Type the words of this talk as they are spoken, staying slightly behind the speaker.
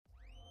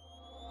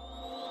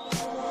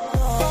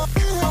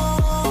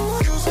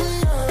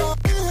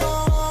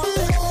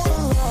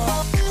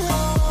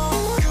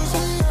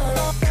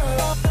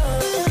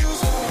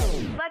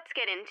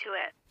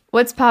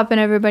What's poppin',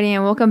 everybody,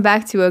 and welcome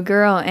back to A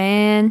Girl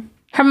and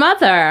Her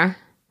Mother.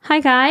 Hi,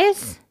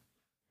 guys.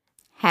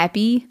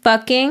 Happy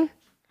Fucking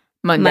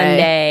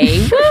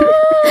Monday.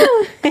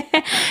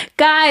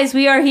 Guys,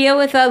 we are here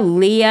with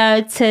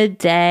Aaliyah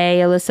today.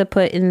 Alyssa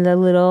put in the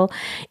little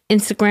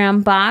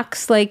Instagram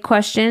box like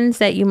questions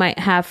that you might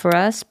have for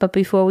us. But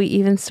before we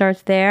even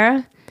start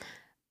there,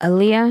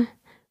 Aaliyah,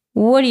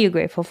 what are you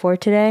grateful for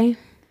today?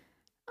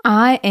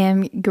 I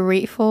am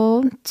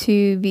grateful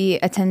to be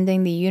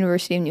attending the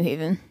University of New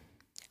Haven.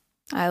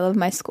 I love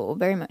my school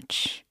very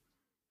much.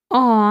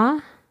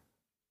 Aw,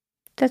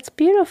 that's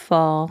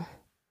beautiful.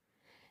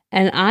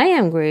 And I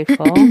am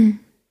grateful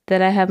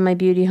that I have my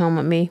beauty home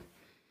with me.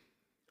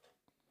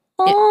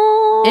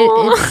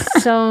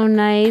 It's so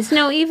nice.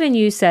 No, even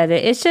you said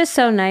it. It's just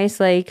so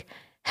nice, like,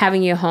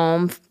 having you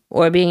home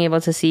or being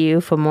able to see you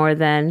for more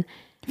than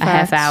a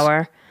half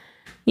hour.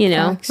 You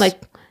know,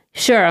 like,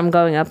 sure, I'm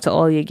going up to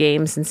all your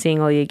games and seeing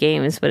all your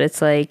games, but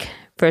it's like,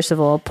 first of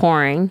all,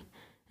 pouring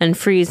and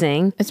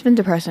freezing. It's been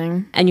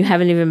depressing. And you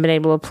haven't even been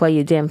able to play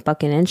your damn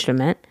fucking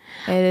instrument.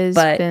 It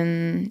has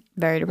been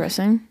very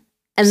depressing.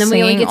 And then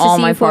we only get to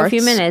see you for a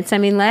few parts. minutes. I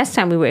mean, last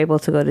time we were able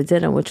to go to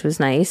dinner, which was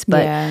nice.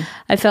 But Yeah.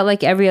 I felt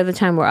like every other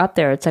time we're up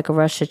there, it's like a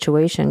rush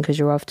situation because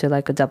you're off to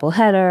like a double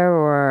header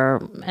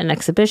or an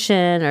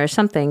exhibition or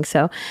something.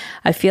 So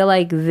I feel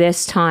like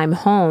this time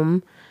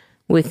home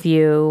with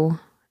you,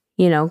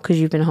 you know, because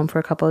you've been home for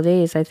a couple of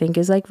days, I think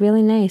is like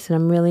really nice. And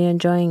I'm really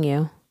enjoying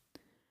you.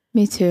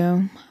 Me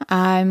too.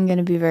 I'm going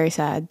to be very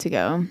sad to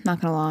go.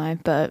 Not going to lie,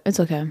 but it's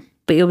okay.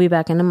 But you'll be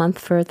back in a month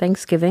for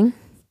Thanksgiving.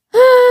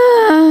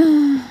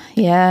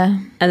 Yeah.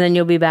 And then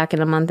you'll be back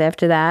in a month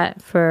after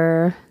that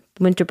for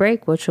winter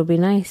break, which will be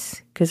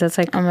nice because that's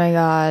like, Oh my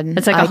God.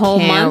 It's like a whole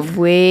month.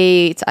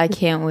 I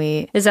can't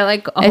wait. Is that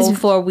like a whole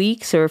 4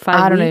 weeks or 5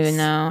 weeks? I don't even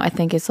know. I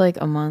think it's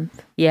like a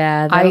month.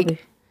 Yeah.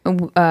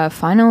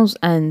 Finals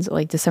ends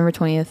like December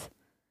 20th.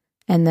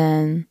 And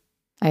then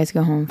I get to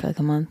go home for like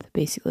a month,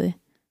 basically.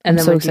 And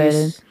I'm then so when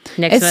excited.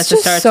 Next It's semester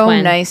just starts so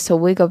when? nice to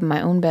wake up in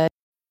my own bed.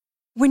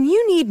 When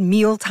you need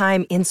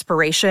mealtime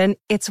inspiration,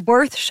 it's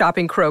worth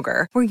shopping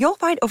Kroger, where you'll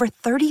find over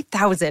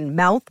 30,000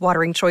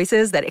 mouth-watering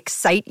choices that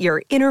excite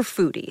your inner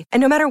foodie. And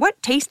no matter what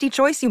tasty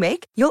choice you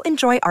make, you'll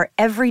enjoy our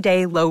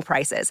everyday low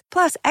prices,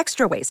 plus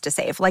extra ways to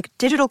save, like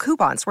digital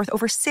coupons worth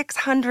over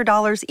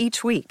 $600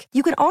 each week.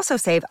 You can also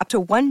save up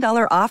to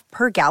 $1 off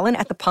per gallon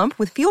at the pump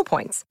with fuel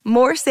points.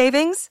 More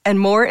savings and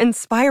more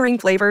inspiring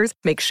flavors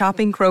make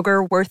shopping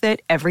Kroger worth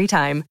it every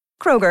time.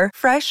 Kroger,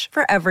 fresh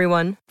for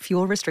everyone.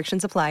 Fuel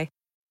restrictions apply.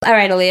 All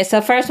right, Aaliyah.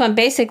 So first one,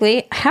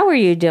 basically, how are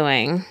you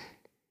doing?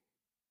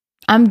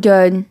 I'm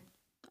good.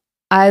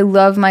 I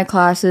love my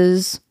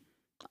classes.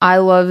 I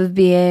love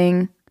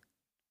being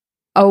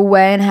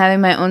away and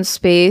having my own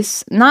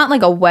space. Not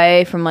like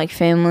away from like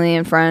family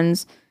and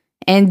friends.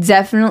 And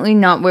definitely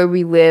not where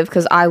we live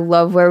because I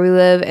love where we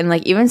live. And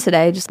like even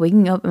today, just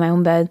waking up in my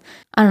own bed.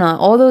 I don't know.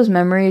 All those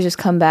memories just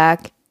come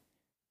back.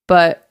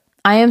 But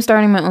I am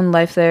starting my own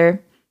life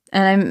there.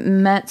 And I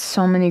met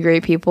so many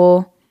great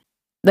people.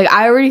 Like,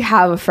 I already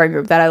have a friend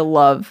group that I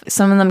love.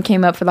 Some of them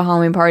came up for the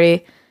Halloween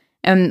party,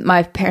 and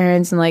my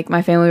parents and, like,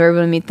 my family were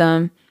able to meet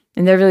them,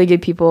 and they're really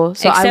good people.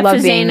 So Except I love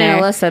for being Zane there.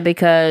 and Alyssa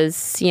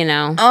because, you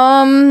know.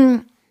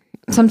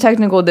 Some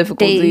technical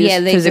difficulties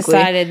they physically.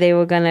 decided they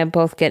were going to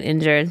both get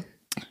injured.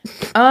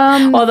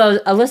 Um, Although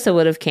Alyssa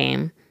would have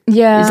came.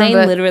 yeah. Zane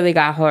but- literally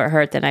got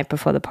hurt the night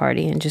before the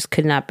party and just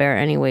could not bear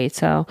any weight.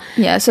 So,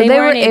 yeah, so they they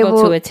were weren't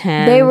able to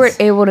attend. They were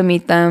able to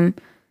meet them.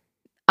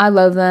 I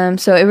love them.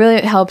 So it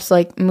really helps,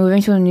 like,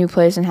 moving to a new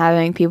place and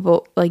having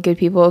people, like, good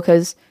people,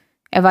 because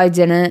if I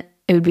didn't,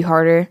 it would be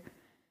harder.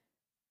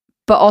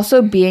 But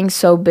also being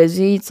so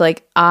busy, it's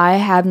like, I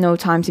have no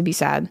time to be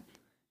sad.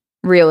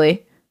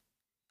 Really.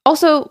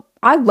 Also,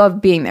 I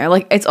love being there.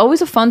 Like, it's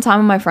always a fun time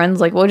with my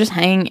friends. Like, we'll just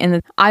hang,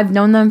 and I've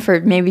known them for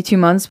maybe 2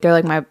 months. They're,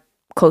 like, my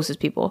closest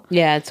people.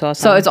 Yeah, it's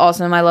awesome. So it's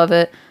awesome. I love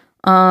it.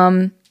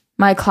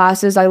 My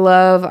classes, I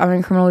love. I'm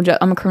a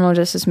criminal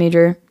justice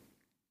major.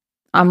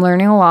 I'm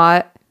learning a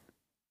lot.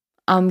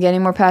 I'm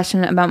getting more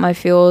passionate about my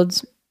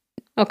fields.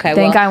 Okay, I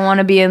think I want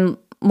to be in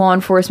law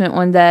enforcement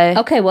one day.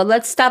 Okay, well,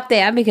 let's stop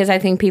there because I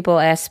think people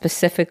ask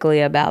specifically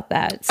about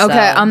that. So. Okay,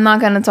 I'm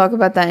not going to talk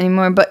about that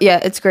anymore. But yeah,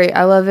 it's great.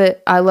 I love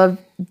it. I love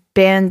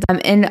band. I'm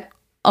in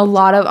a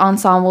lot of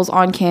ensembles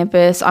on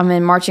campus. I'm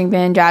in marching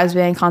band, jazz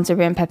band, concert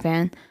band, pep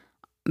band.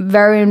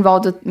 Very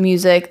involved with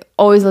music.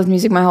 Always loved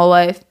music my whole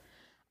life.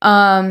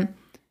 I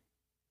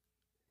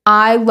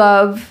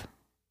love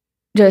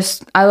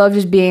just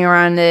being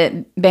around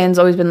it. Band's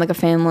always been like a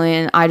family,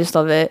 and I just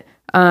love it.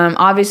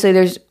 Obviously,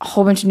 there's a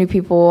whole bunch of new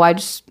people. I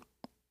just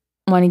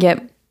want to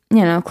get,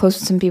 close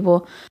to some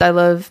people. I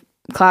love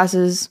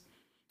classes,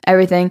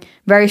 everything.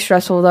 Very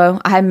stressful,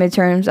 though. I had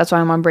midterms. That's why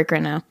I'm on break right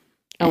now.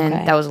 And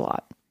that was a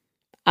lot.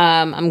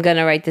 I'm going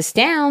to write this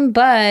down,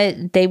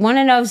 but they want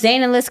to know if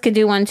Zane and Liz could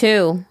do one,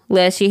 too.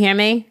 Liz, you hear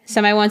me?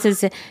 Somebody wants a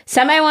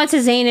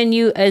Zane and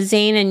you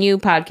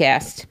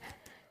podcast.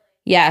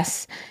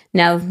 Yes.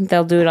 Now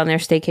they'll do it on their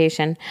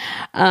staycation.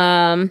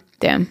 Damn.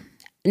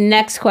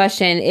 Next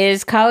question.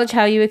 Is college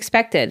how you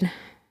expected?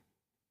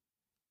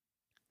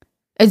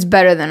 It's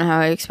better than how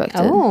I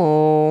expected.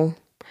 Oh.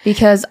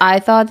 Because I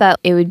thought that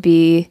it would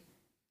be...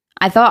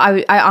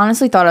 I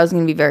honestly thought I was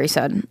going to be very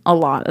sad a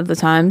lot of the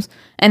times.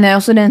 And I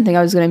also didn't think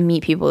I was going to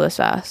meet people this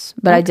fast.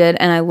 But I did,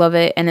 and I love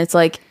it. And it's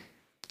like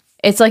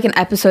an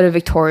episode of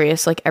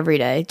Victorious, like every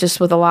day, just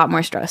with a lot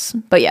more stress.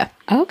 But yeah.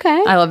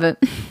 Okay. I love it.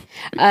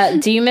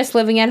 Do you miss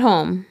living at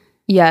home?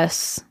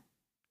 Yes,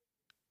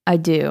 I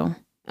do.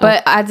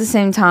 But at the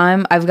same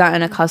time, I've gotten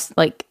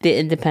The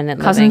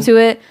independent accustomed to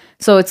it.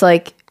 So it's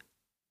like,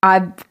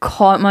 I've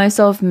caught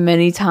myself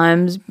many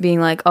times being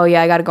like, oh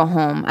yeah, I got to go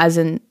home, as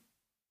in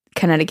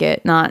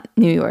Connecticut, not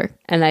New York.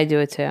 And I do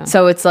it too.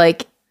 So it's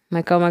like, oh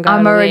my God,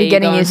 I'm already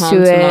getting used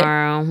to it.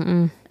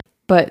 Tomorrow.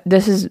 But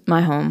this is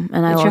my home,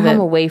 and I love it. It's your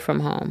home away from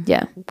home.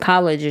 Yeah.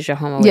 College is your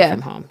home away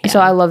from home. Yeah. So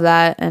I love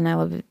that, and I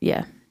love it.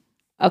 Yeah.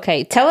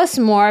 Okay. Tell us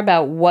more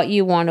about what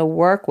you want to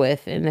work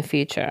with in the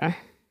future.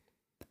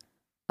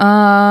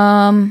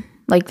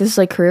 Like this,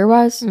 like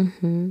career-wise?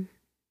 Mm-hmm.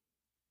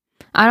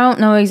 I don't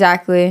know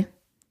exactly.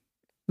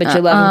 But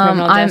you love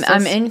criminal justice?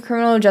 I'm in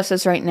criminal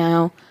justice right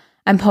now.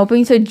 I'm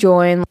hoping to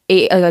join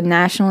a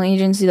national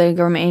agency, like a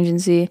government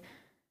agency,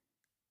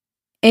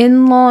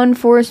 in law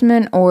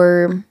enforcement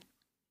or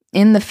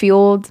in the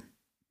field.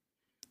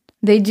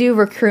 They do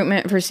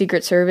recruitment for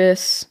Secret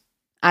Service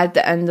at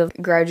the end of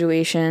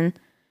graduation,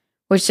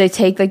 which they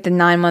take like the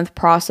 9-month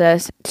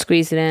process,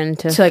 squeeze it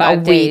into like 5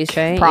 a days, week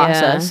right?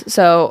 process. Yeah.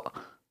 So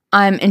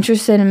I'm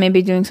interested in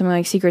maybe doing something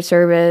like Secret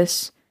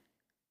Service,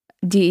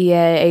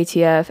 DEA,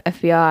 ATF,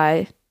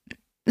 FBI,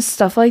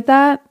 stuff like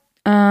that.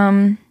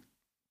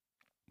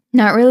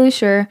 Not really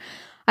sure.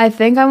 I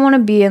think I want to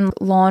be in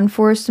law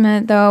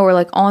enforcement though, or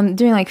like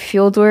doing like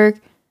field work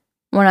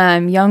when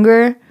I'm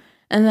younger.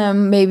 And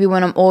then maybe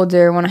when I'm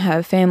older, when I have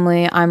a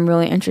family, I'm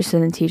really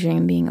interested in teaching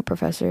and being a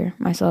professor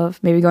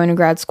myself. Maybe going to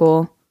grad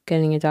school,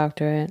 getting a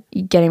doctorate,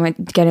 getting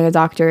a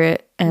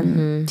doctorate,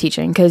 and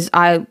teaching, because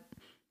I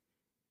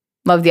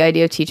love the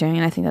idea of teaching,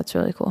 and I think that's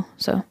really cool.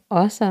 So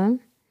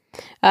awesome.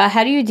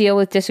 How do you deal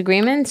with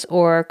disagreements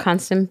or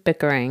constant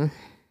bickering?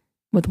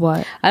 With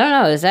what? I don't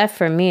know. Is that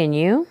for me and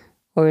you,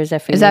 or is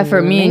that for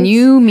me and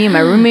you, me and my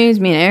roommates,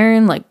 me and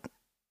Aaron? Like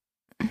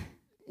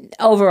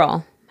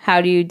overall.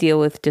 How do you deal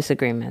with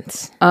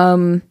disagreements?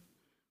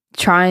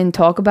 Try and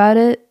talk about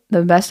it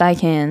the best I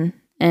can,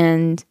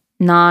 and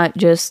not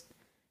just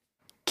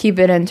keep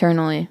it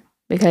internally,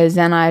 because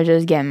then I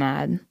just get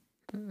mad.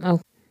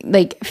 Oh.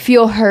 Like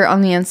feel hurt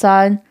on the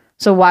inside.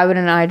 So why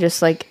wouldn't I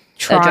just like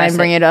try and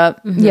bring it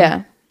up? Mm-hmm.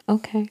 Yeah.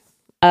 Okay.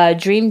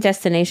 Dream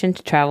destination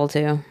to travel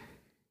to?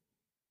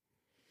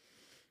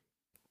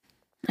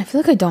 I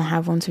feel like I don't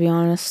have one, to be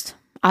honest.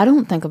 I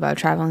don't think about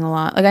traveling a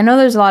lot. Like I know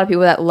there's a lot of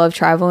people that love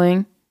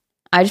traveling.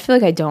 I just feel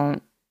like I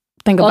don't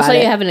think about it. Also,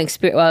 you haven't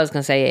experienced... Well, I was going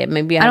to say,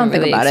 maybe I don't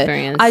think really about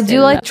it. I do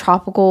like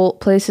tropical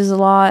places a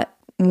lot.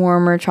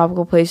 Warmer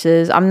tropical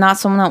places. I'm not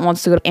someone that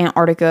wants to go to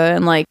Antarctica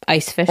and like...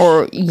 Ice fish?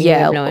 Or, yeah. You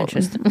have no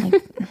interest. Like,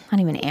 not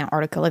even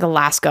Antarctica. Like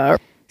Alaska. Or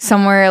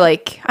somewhere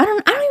like... I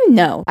don't even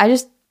know.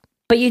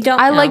 But you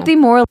don't I know. like the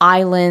more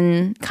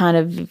island kind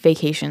of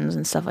vacations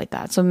and stuff like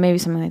that. So maybe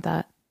something like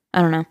that.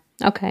 I don't know.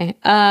 Okay.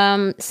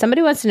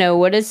 Somebody wants to know,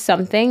 what is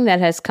something that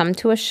has come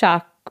to a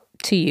shock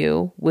to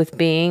you with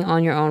being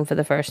on your own for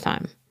the first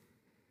time?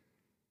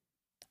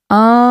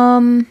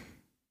 I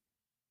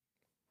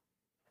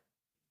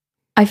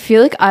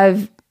feel like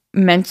I've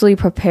mentally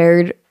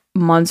prepared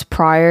months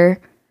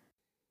prior.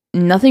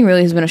 Nothing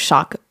really has been a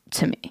shock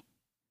to me.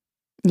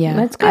 Yeah.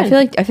 That's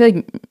good. I feel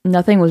like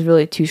nothing was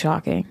really too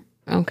shocking.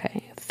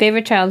 Okay.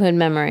 Favorite childhood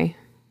memory?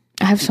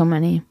 I have so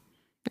many.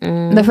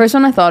 The first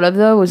one I thought of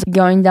though was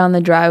going down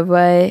the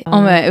driveway.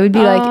 It would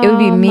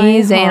be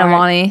me, Zane,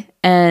 Amani,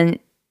 and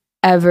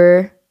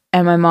Ever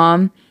and my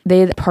mom.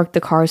 They'd park the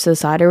cars to the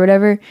side or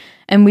whatever,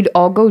 and we'd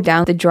all go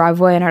down the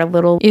driveway in our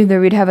little, either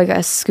we'd have like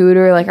a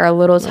scooter, like our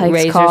little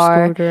Tykes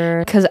car,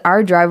 because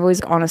our driveway's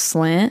on a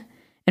slant,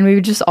 and we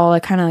would just all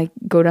like kind of like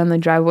go down the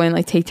driveway and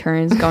like take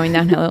turns going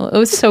downhill. It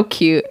was so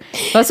cute.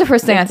 That's the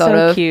first thing I thought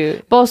of.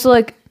 Cute. But also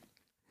like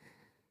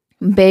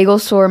bagel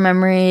store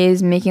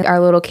memories, making our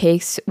little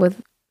cakes with,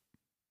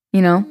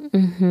 you know,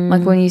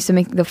 like when you used to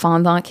make the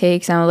fondant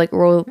cakes, and I would like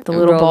roll the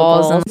little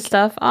balls and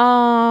stuff.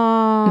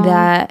 Oh,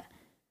 that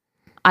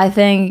I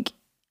feel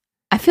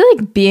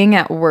like being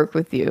at work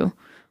with you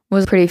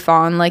was pretty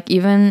fun. Like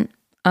even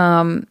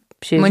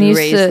she was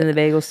raised in the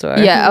bagel store.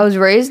 Yeah, I was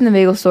raised in the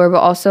bagel store,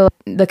 but also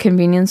the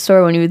convenience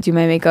store when you would do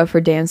my makeup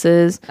for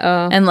dances,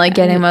 and like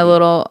getting my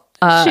little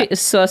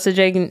sausage,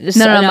 egg, and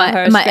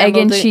my egg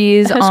and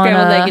cheese,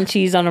 scrambled egg and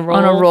cheese on a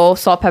roll,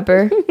 salt,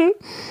 pepper.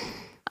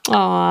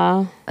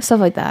 Aww, stuff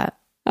like that.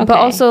 Okay. But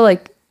also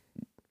like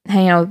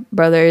hanging out with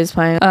brothers,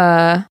 playing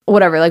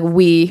whatever, like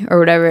Wii or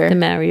whatever, the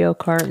Mario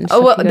Kart and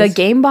stuff. The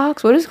game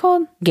box, what is it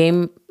called?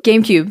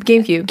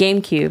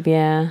 GameCube,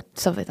 yeah,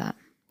 stuff like that.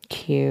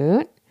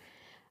 Cute.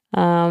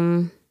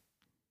 Somebody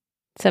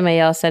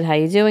else said, how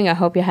you doing? I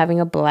hope you're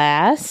having a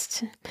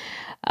blast.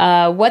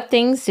 What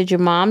things did your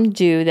mom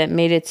do that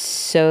made it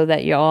so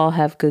that you all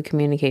have good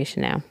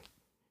communication now?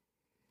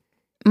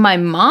 My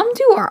mom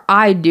do or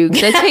I do?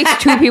 Because it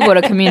takes two people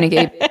to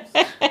communicate.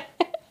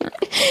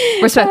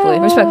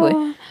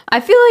 Respectfully. I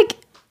feel like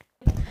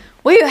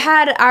we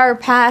had our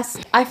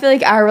past. I feel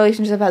like our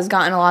relationship has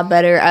gotten a lot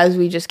better as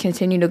we just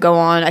continue to go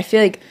on. I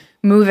feel like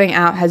moving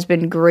out has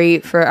been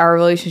great for our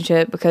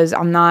relationship because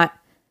we're not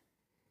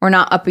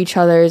up each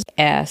other's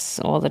ass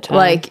all the time.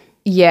 Like,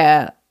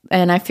 yeah.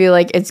 And I feel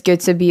like it's good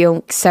to be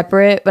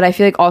separate, but I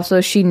feel like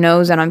also she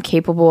knows that I'm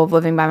capable of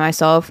living by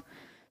myself.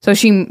 So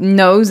she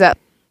knows that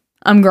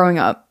I'm growing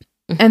up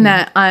and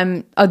that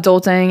I'm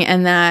adulting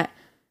and that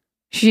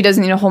she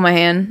doesn't need to hold my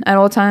hand at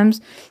all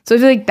times. So I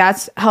feel like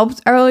that's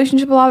helped our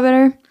relationship a lot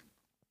better.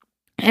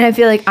 And I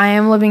feel like I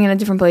am living in a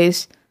different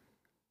place.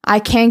 I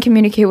can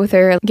communicate with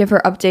her, give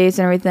her updates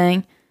and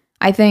everything.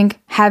 I think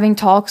having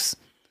talks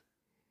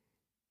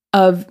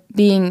of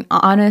being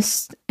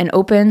honest and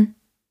open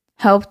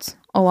helped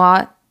a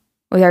lot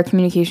with our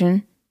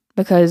communication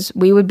because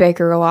we would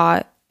bicker a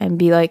lot and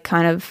be like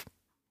kind of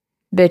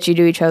bitchy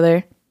to each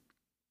other.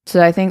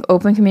 So I think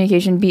open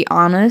communication, be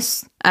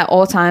honest at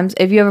all times.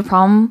 If you have a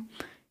problem,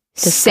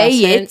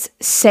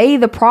 say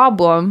the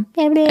problem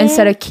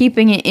instead of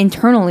keeping it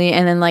internally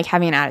and then like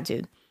having an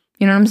attitude.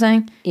 You know what I'm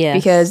saying? Yeah.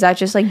 Because that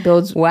just like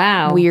builds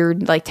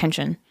weird like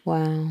tension.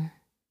 Wow.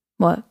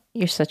 What?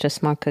 You're such a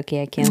smart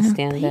cookie. I can't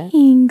stand it.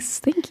 Thanks.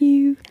 Thank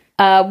you.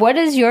 What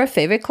is your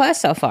favorite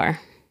class so far?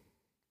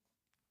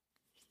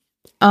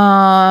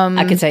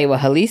 I can tell you what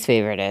her least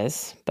favorite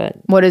is, but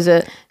what is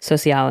it?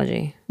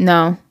 Sociology.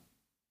 No.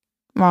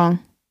 Wrong.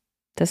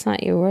 That's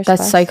not your worst.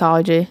 That's class?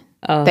 Psychology.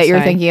 Oh, that you're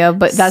thinking of,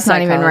 but that's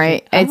not even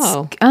right. It's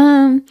so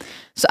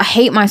I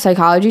hate my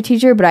psychology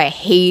teacher, but I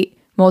hate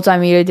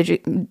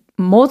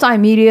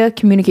multimedia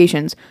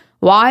communications.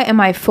 Why am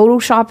I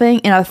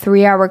photoshopping in a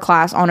 3-hour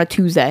class on a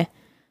Tuesday?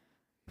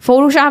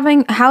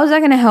 Photoshopping, how is that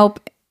going to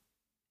help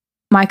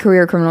my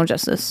career criminal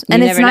justice?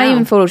 And it's not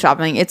even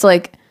photoshopping. It's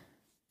like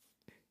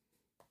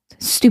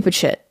stupid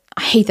shit.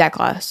 I hate that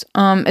class.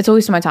 It's a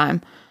waste of my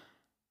time.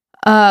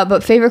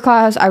 But favorite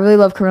class, I really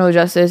love criminal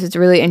justice. It's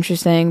really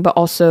interesting, but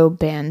also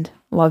band.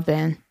 Love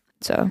band.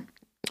 So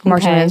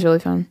marching band is really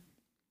fun.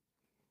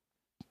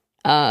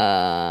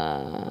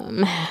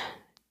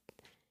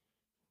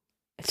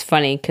 It's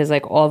funny because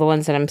like all the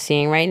ones that I'm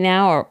seeing right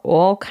now are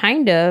all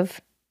kind of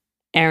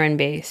Aaron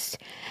based.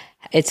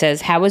 It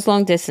says, how is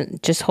long distance?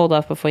 Just hold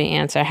off before you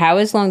answer. How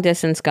is long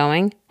distance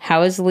going?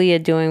 How is Leah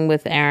doing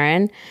with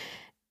Aaron?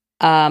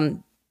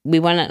 We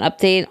want an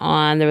update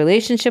on the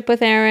relationship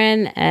with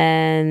Aaron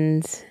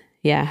and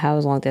how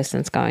is long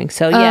distance going?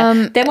 So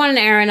they want an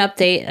Aaron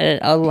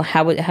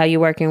update. How you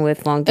working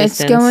with long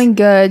distance? It's going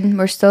good.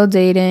 We're still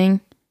dating.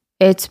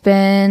 It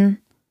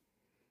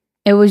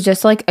was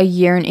just like a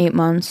year and 8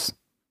 months.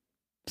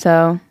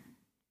 So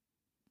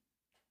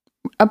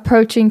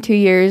approaching 2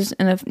 years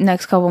in the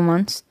next couple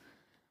months.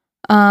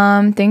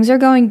 Things are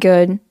going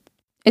good.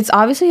 It's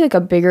obviously like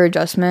a bigger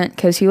adjustment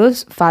because he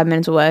lives 5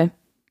 minutes away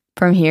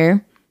from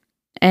here.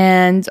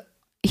 And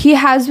he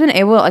has been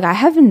able, like I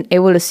have been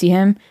able to see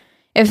him,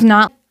 if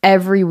not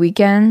every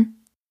weekend,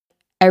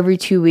 every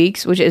 2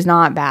 weeks, which is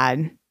not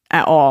bad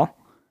at all.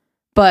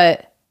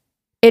 But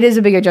it is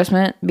a big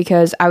adjustment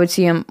because I would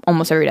see him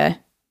almost every day.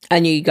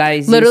 And you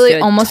guys literally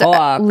almost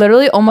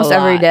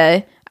every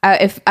day.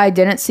 If I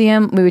didn't see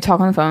him, we would talk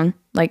on the phone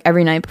like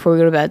every night before we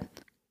go to bed.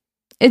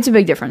 It's a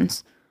big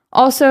difference.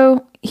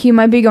 Also, he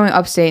might be going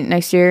upstate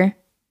next year.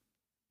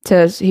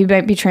 He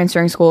might be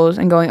transferring schools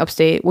and going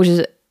upstate, which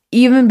is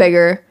even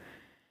bigger.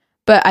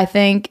 But I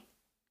think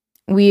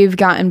we've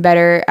gotten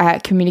better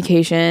at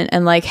communication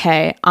and like,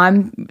 hey,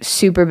 I'm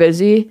super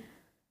busy.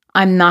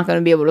 I'm not going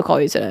to be able to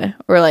call you today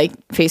or like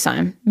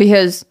FaceTime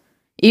because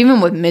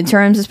even with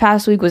midterms this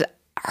past week was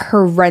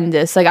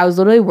horrendous. Like I was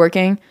literally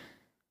working.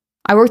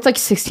 I worked like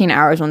 16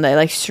 hours one day,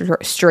 like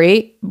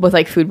straight with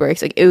like food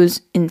breaks. Like it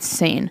was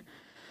insane.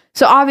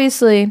 So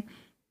obviously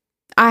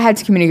I had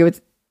to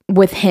communicate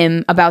with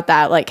him about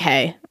that. Like,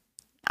 hey,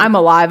 I'm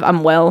alive.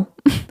 I'm well.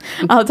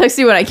 I'll text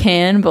you when I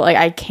can, but like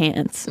I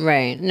can't.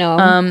 Right.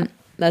 No.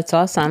 That's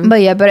awesome.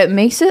 But yeah, but it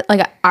makes it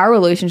like our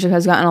relationship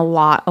has gotten a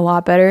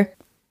lot better.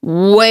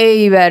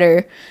 Way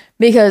better.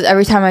 Because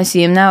every time I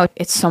see him now,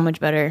 it's so much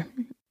better.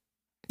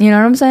 You know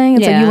what I'm saying?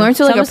 It's like you learn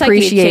to like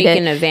appreciate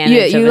it.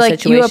 Advantage of a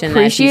situation you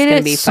appreciate that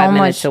it be so 5 much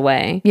minutes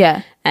away.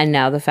 Yeah. And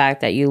now the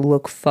fact that you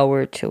look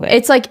forward to it.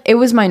 It's like it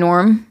was my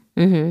norm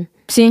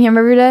seeing him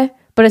every day.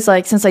 But it's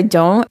like since I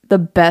don't, the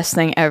best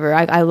thing ever.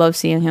 I love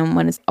seeing him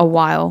when it's a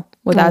while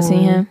without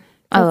seeing him.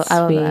 I love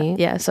that.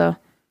 Yeah. So,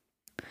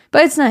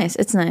 but it's nice.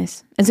 It's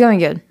nice. It's going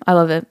good. I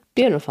love it.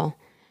 Beautiful.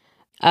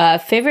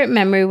 Favorite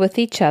memory with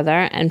each other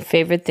and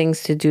favorite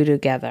things to do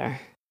together.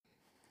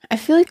 I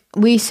feel like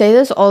we say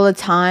this all the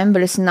time,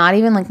 but it's not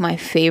even like my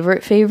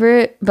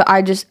favorite. But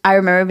I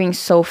remember being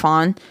so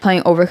fun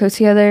playing Overcooked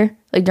together.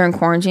 Like during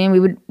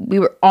quarantine, we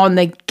were on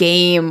the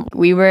game.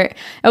 It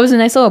was a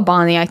nice little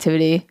bonding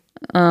activity.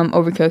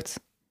 Overcooked.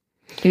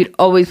 We'd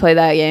always play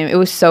that game. It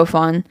was so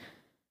fun.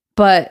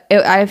 But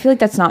I feel like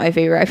that's not my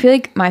favorite. I feel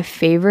like my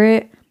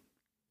favorite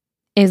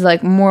is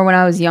like more when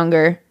I was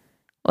younger,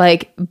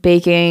 like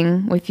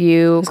baking with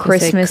you,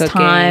 Christmas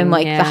time,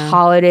 like the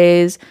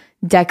holidays,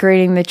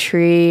 decorating the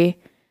tree,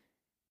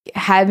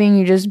 having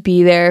you just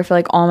be there for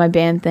like all my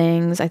band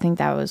things. I think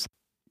that was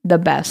the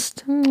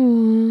best.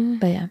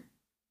 But yeah.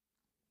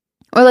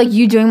 Or like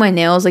you doing my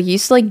nails. Like you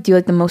used to like do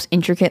like the most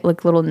intricate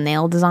like little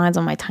nail designs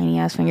on my tiny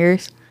ass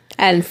fingers.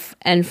 And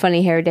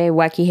funny hair day,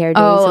 wacky hair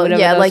days. Oh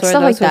yeah, like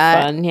stuff like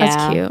that. Yeah.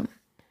 That's cute.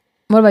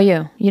 What about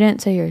you? You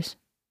didn't say yours.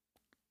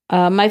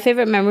 My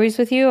favorite memories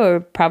with you are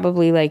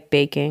probably like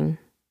baking.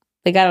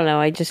 Like I don't know.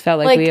 I just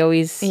felt like we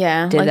always did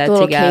like that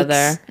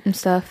together and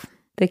stuff.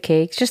 The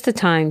cakes, just the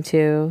time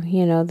too.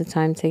 You know, the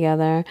time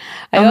together.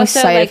 I'm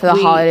excited for the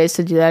holidays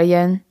to do that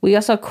again. We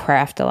also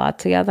craft a lot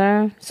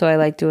together, so I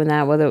like doing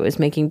that. Whether it was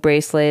making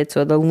bracelets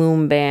or the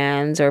loom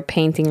bands or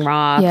painting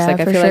rocks. Yeah,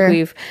 like I feel like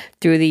we've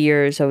through the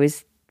years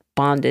always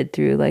bonded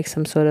through like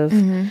some sort of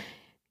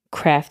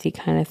crafty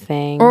kind of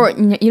thing. Or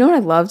you know what I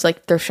loved?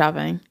 Like thrift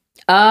shopping.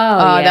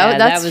 Oh yeah,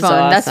 that's was fun.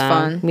 Awesome. That's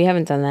fun. We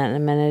haven't done that in a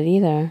minute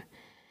either.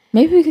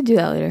 Maybe we could do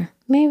that later.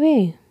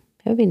 Maybe.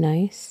 That would be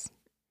nice.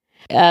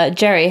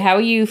 Geri, how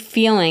are you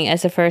feeling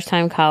as a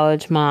first-time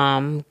college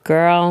mom?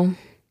 Girl,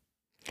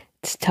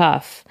 it's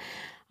tough.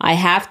 I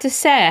have to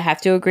say, I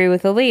have to agree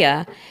with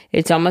Aaliyah.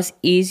 It's almost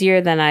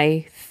easier than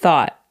I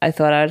thought. I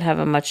thought I would have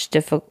a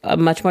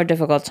much more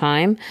difficult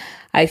time.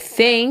 I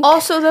think.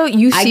 Also, though,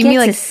 you see me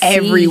like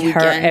every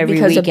weekend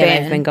because of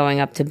band. I've been going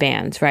up to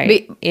bands,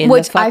 right?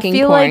 Which I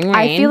feel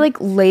like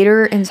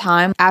later in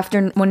time,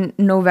 after when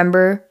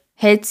November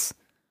hits,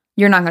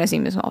 you're not going to see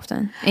me so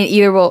often. And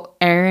either will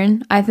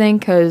Aaron, I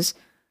think, because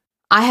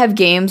I have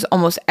games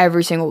almost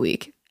every single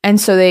week, and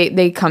so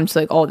they come to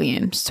like all the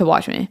games to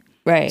watch me.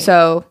 Right.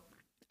 So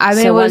I've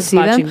been able to see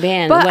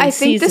them. But I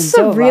think this is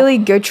a really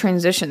good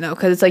transition though,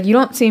 because it's like you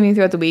don't see me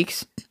throughout the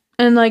weeks,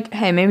 and like,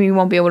 hey, maybe you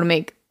won't be able to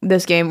make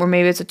this game, or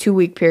maybe it's a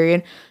 2-week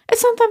period.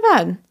 It's not that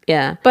bad.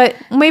 Yeah. But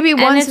maybe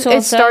once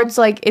it starts,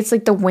 like it's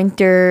like the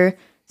winter.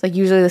 It's like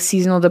usually the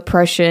seasonal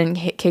depression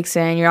kicks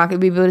in. You're not going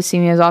to be able to see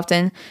me as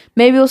often.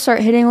 Maybe we'll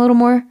start hitting a little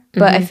more,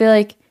 but I feel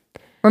like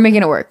we're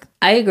making it work.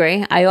 I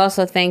agree. I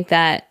also think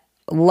that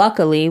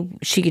luckily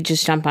she could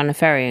just jump on a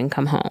ferry and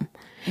come home.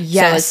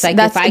 Yes, so it's like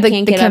that's if I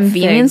can't get the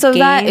convenience of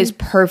that is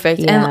perfect.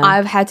 Yeah. And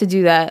I've had to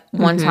do that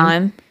one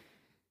time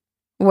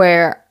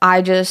where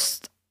I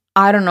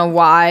don't know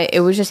why,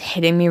 it was just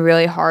hitting me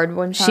really hard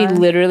one time. She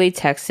literally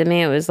texted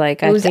me. It was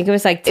like, I think it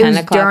was like 10 o'clock.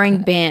 It was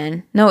during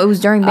band. No, it was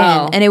during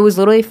band. And it was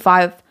literally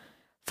 5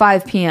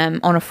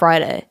 p.m. on a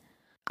Friday.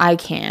 I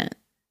can't.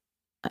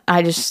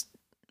 I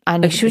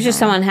she was just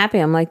so unhappy.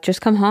 I'm like,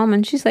 just come home.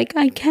 And she's like,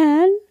 I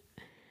can.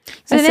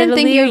 So I didn't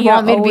think you'd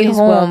want me to be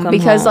home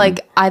because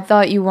like I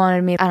thought you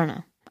wanted me. I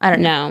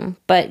don't know.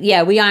 But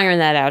yeah, we iron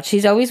that out.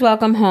 She's always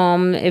welcome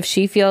home. If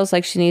she feels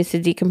like she needs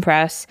to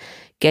decompress,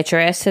 get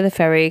your ass to the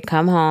ferry,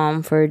 come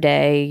home for a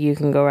day. You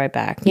can go right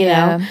back. You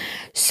know?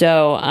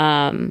 So,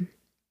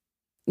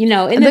 you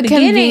know, in the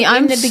beginning,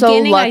 I'm so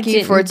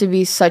lucky for it to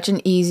be such an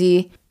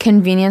easy,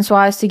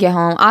 convenience-wise, to get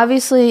home.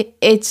 Obviously,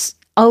 it's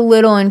a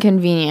little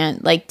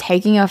inconvenient, like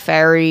taking a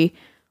ferry,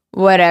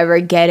 whatever,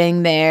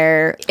 getting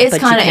there. It's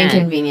kind of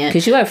inconvenient.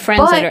 Because you have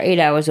friends that are 8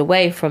 hours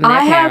away from their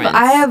parents.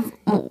 I have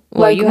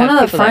like one of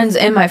the friends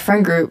in my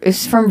friend group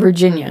is from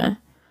Virginia.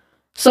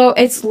 So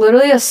it's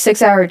literally a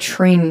 6-hour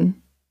train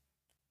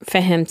for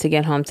him to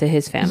get home to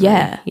his family.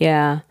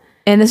 Yeah.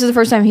 And this is the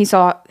first time he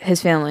saw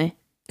his family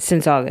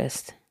since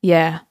August.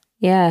 Yeah.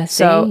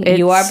 So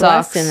you are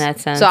blessed in that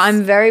sense. So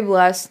I'm very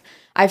blessed.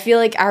 I feel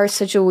like our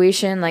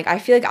situation, like I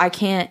feel like I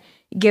can't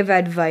give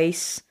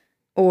advice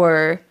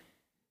or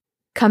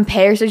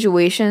compare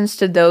situations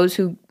to those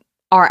who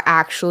are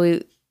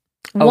actually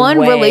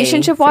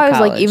relationship wise,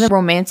 like even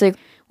romantic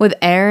with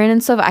Aaron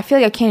and stuff. I feel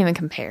like I can't even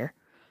compare.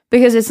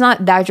 Because it's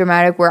not that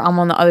dramatic where I'm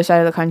on the other side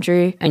of the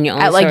country and you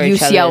only at like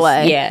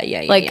UCLA.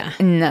 Yeah.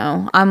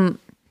 No, I'm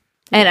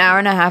an hour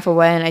and a half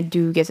away and I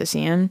do get to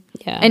see him.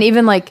 Yeah. And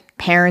even like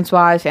parents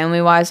wise,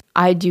 family wise,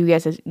 I do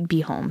get to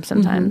be home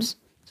sometimes.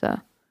 So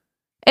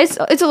it's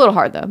a little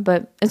hard though,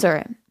 but it's all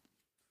right.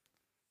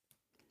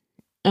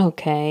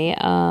 Okay.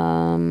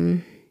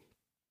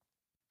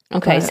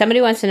 Okay.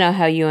 Somebody wants to know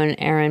how you and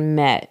Aaron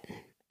met,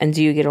 and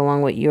do you get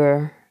along with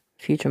your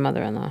future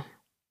mother-in-law?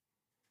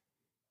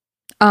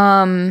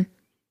 I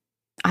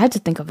had to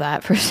think of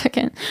that for a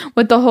second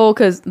with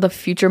because the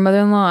future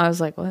mother-in-law, I was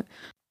like, what?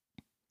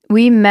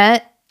 We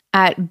met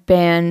at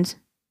band.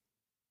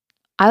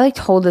 I like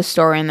told this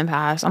story in the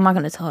past. I'm not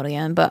going to tell it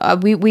again,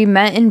 but we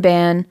met in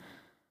band.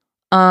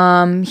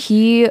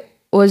 He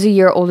was a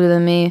year older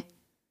than me.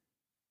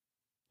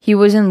 He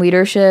was in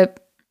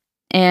leadership.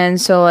 And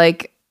so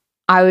like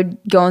I would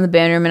go in the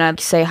band room and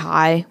I'd say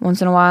hi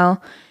once in a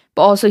while,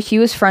 but also he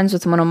was friends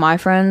with one of my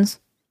friends.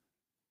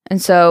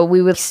 And so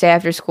we would stay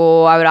after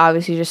school. I would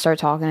obviously just start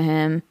talking to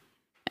him.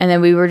 And then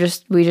we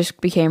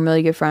just became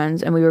really good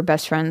friends, and we were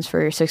best friends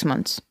for 6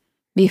 months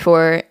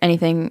before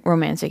anything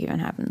romantic even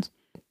happened.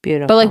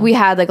 Beautiful. But like we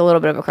had like a little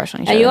bit of a crush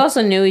on each other. And you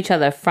also knew each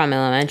other from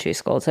elementary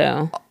school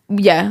too.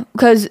 Yeah,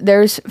 because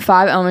there's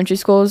 5 elementary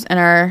schools in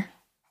our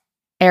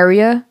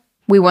area.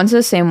 We went to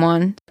the same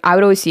one. I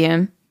would always see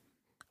him.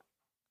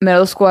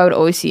 Middle school, I would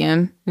always see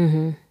him.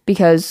 Mm-hmm.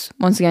 Because,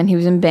 once again, he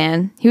was in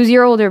band. He was a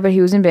year older, but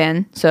he was in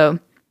band. So,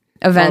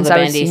 events, I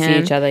would see him. See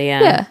each other,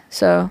 yeah. Yeah,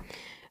 so.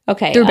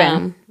 Okay. Through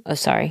band. Oh,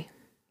 sorry.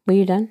 Were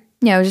you done?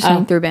 Yeah, I was just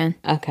saying through band.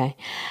 Okay.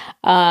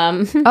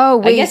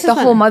 Oh, wait, I guess the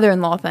whole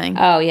mother-in-law thing.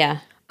 Oh, yeah.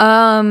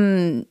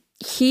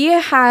 He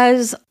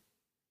has...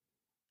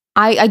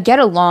 I get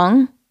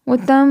along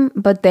with them,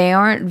 but they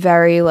aren't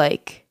very,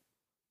 like...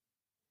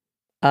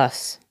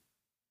 Us.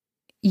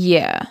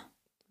 Yeah.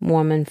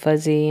 Warm and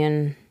fuzzy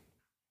and...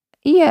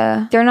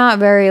 Yeah. They're not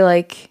very,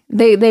 like...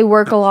 They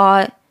work a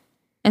lot,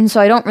 and so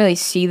I don't really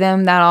see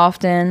them that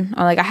often.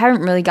 Or, like, I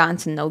haven't really gotten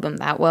to know them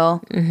that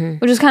well,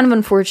 which is kind of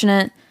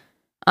unfortunate.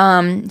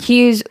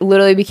 He's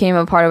literally became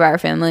a part of our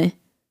family.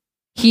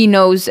 He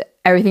knows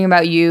everything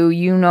about you.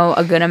 You know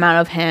a good amount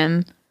of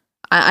him.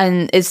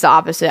 And it's the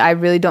opposite. I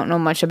really don't know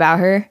much about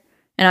her.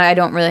 And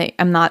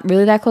I'm not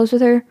really that close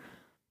with her.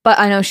 But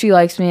I know she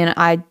likes me, and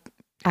I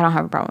don't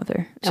have a problem with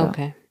her. So,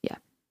 okay.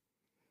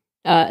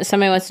 Yeah.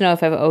 Somebody wants to know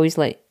if I've always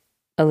let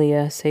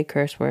Aaliyah say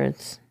curse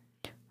words.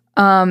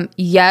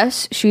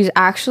 Yes, she's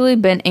actually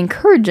been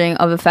encouraging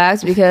of the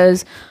fact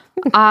because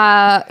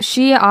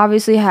she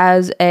obviously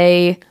has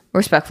a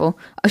respectful.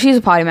 She's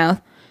a potty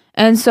mouth.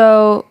 And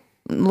so,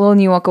 little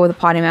Niwaka with a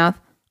potty mouth.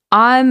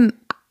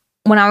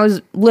 When I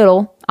was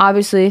little,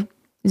 obviously,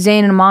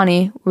 Zayn and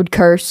Amani would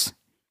curse.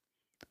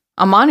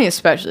 Amani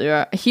especially,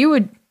 right? He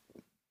would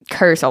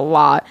curse a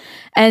lot.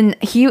 And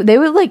they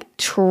would, like,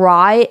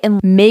 try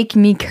and make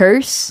me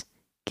curse.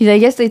 Because I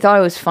guess they thought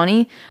it was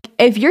funny.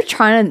 If you're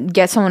trying to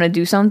get someone to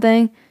do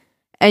something,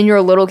 and you're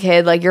a little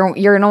kid, like, you're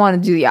going to want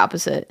to do the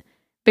opposite.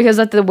 Because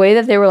like, the way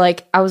that they were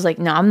like, I was like,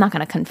 no, I'm not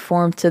going to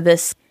conform to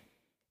this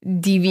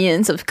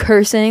deviance of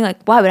cursing.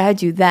 Like, why would I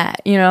do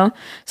that, you know?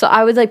 So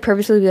I would like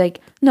purposely be like,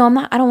 no,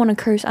 I don't want to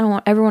curse. I don't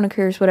want everyone to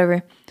curse, whatever.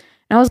 And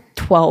I was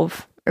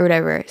 12 or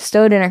whatever,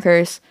 still didn't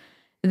curse.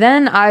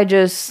 Then I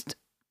just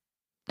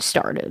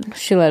started.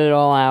 She let it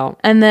all out.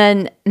 And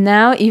then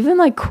now even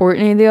like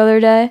Courtney the other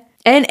day,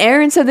 and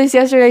Aaron said this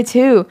yesterday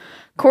too.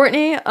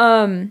 Courtney,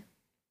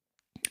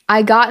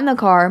 I got in the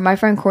car, my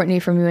friend Courtney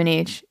from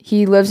UNH,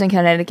 he lives in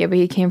Connecticut, but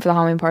he came for the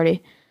Halloween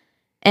party.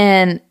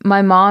 And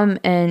my mom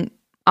and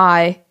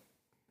I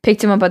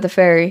picked him up at the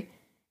ferry,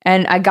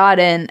 and I got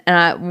in,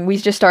 and we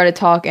just started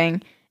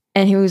talking,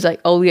 and he was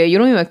like, oh, Leah, you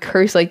don't even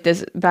curse like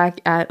this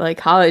back at like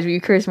college, but you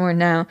curse more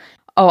now.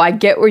 Oh, I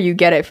get where you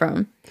get it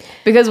from.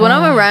 Because when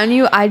I'm around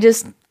you,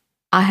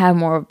 I have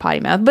more of a potty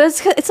mouth. But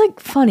it's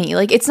like funny.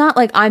 Like, it's not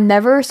like I'm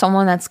never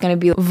someone that's going to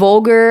be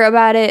vulgar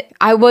about it.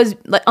 I was,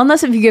 like,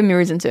 unless if you give me a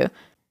reason to.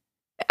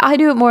 I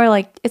do it more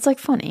like, it's like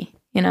funny,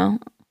 you know?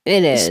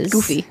 It is. It's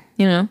goofy,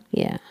 you know?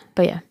 Yeah.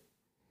 But yeah.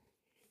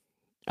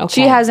 Okay.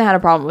 She hasn't had a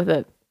problem with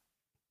it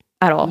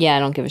at all. Yeah, I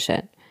don't give a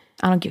shit.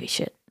 I don't give a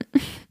shit.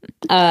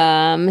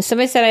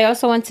 Somebody said I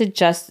also went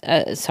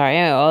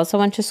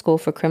to school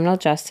for criminal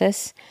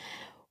justice.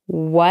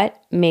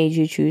 What made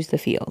you choose the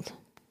field?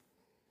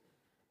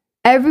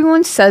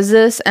 Everyone says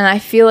this, and I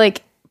feel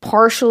like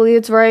partially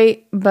it's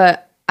right,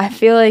 but I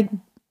feel like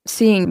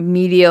seeing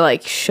media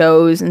like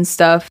shows and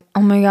stuff.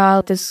 Oh my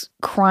god, this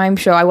crime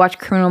show. I watch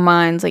Criminal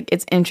Minds. Like,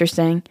 it's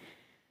interesting.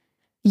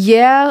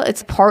 Yeah,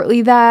 it's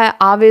partly that.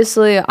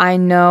 Obviously, I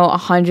know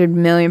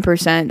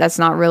 100,000,000% that's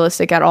not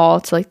realistic at all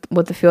to like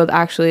what the field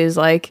actually is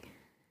like.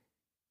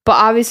 But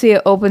obviously,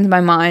 it opened my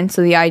mind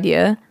to the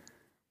idea.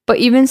 But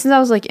even since I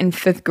was like in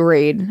 5th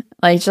grade,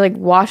 like just like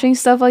watching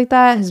stuff like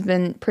that has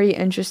been pretty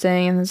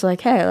interesting. And it's like,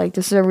 hey, like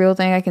this is a real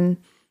thing I can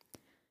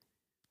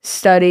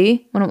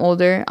study when I'm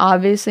older.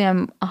 Obviously,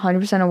 I'm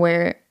 100%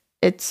 aware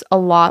it's a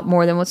lot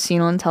more than what's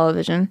seen on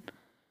television.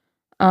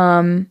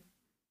 So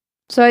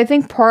I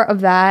think part of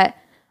that,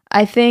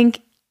 I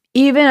think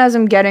even as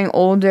I'm getting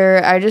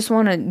older, I just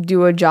want to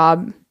do a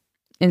job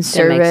in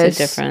service. That makes a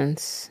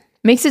difference.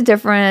 Makes a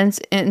difference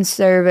in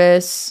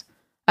service.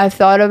 I've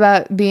thought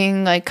about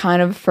being like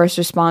kind of a first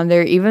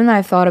responder. Even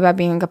I thought about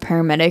being like a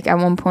paramedic at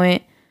one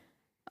point.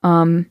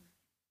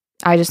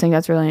 I just think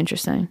that's really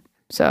interesting.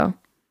 So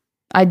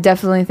I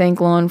definitely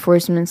think law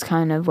enforcement's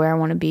kind of where I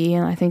want to be,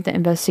 and I think the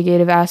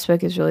investigative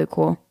aspect is really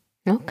cool.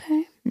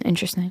 Okay.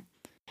 Interesting.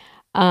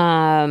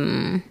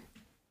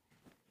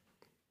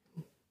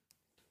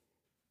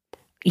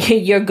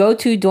 Your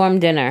go-to dorm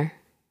dinner.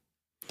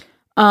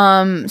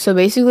 So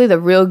basically the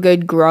real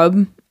good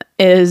grub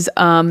is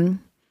my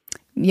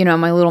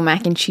little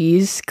mac and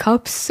cheese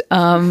cups.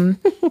 I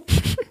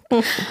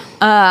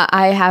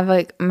have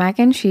like mac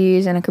and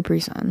cheese and a Capri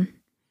Sun.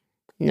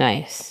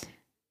 Nice.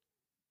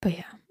 But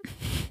yeah.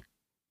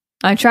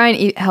 I try and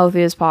eat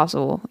healthy as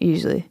possible,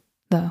 usually,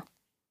 though.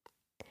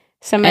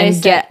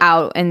 Get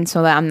out, and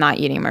so that I'm not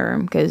eating in my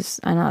room, because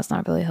I know it's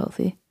not really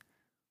healthy.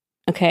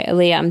 Okay,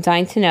 Aaliyah, I'm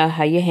dying to know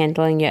how you're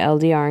handling your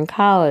LDR in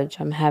college.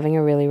 I'm having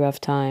a really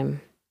rough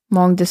time.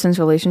 Long distance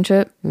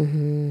relationship?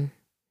 Mm-hmm.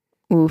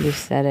 Oof. You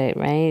said it,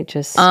 right?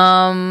 Just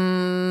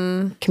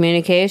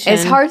communication.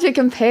 It's hard to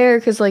compare,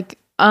 because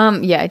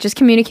just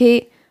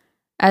communicate.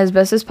 as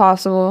best as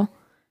possible.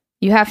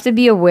 You have to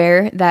be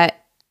aware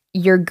that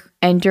you're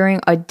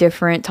entering a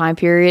different time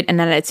period and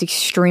that it's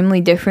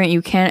extremely different.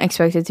 You can't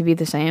expect it to be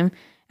the same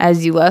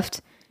as you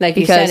left. Like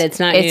you said, it's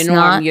not your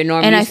norm. Your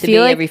norm used to be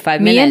every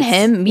 5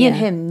 minutes. Me and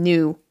him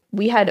knew.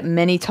 We had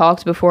many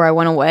talks before I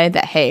went away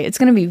that, hey, it's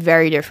going to be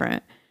very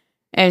different.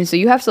 And so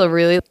you have to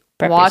really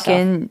walk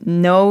in,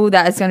 know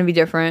that it's going to be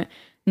different,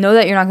 know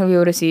that you're not going to be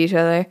able to see each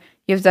other.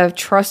 You have to have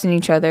trust in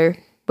each other,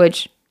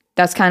 which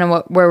that's kind of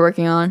what we're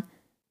working on.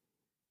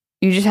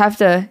 You just have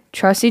to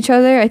trust each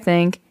other, I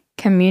think,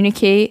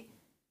 communicate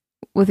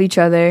with each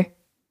other.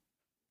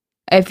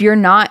 If you're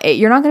not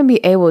going to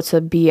be able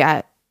to be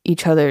at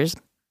each other's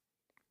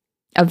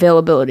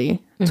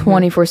availability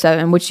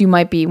 24/7, which you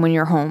might be when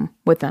you're home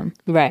with them.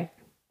 Right.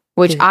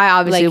 Which I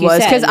obviously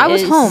was, because I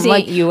was home.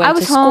 Like, you went I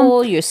was to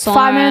school, home you saw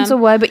 5 him. minutes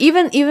away. But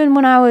even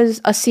when I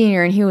was a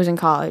senior and he was in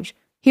college,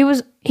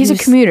 he's a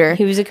commuter.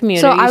 He was a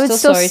commuter. So I would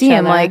still see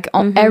him like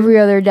every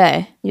other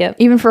day. Yep.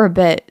 Even for a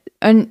bit.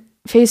 And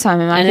FaceTime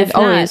him. I could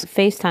always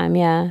FaceTime,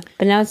 yeah.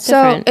 But now it's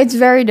different. So it's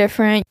very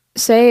different.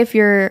 Say if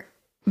you're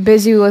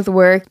busy with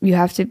work, you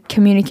have to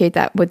communicate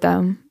that with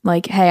them.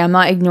 Like, hey, I'm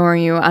not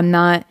ignoring you. I'm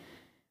not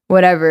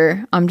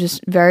whatever. I'm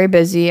just very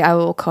busy. I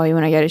will call you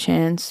when I get a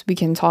chance. We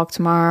can talk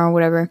tomorrow,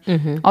 whatever.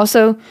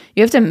 Also,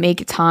 you have to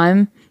make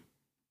time,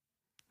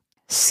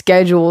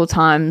 schedule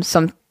time.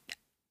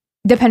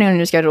 Depending on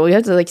your schedule, you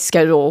have to like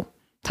schedule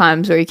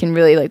times where you can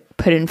really like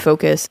put in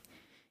focus,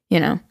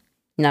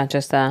 Not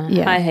just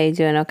hi, how you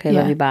doing? Okay,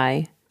 love you,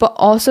 bye. But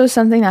also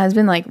something that has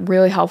been like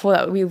really helpful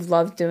that we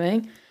love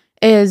doing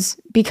is,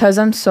 because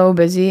I'm so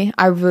busy,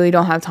 I really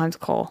don't have time to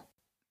call.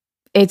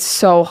 It's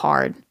so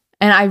hard.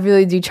 And I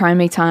really do try and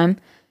make time.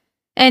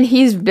 And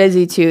he's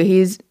busy too.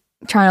 He's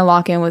trying to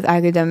lock in with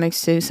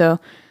academics too. So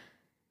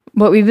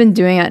what we've been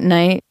doing at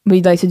night,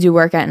 we'd like to do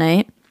work at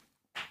night.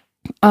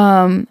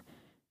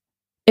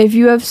 If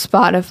you have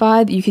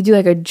Spotify, you could do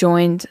like a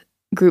joined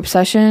group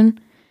session.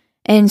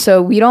 And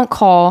so we don't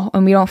call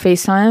and we don't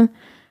FaceTime,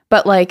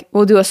 but like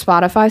we'll do a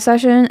Spotify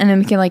session and then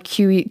we can like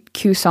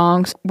cue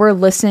songs. We're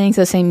listening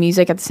to the same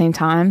music at the same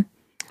time.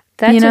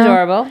 That's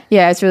adorable.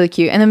 Yeah, it's really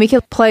cute. And then we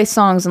can play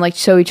songs and like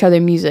show each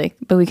other music,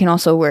 but we can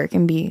also work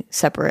and be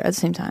separate at the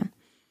same time.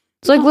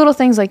 So like little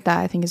things like that,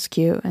 I think is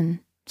cute and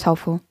it's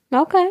helpful.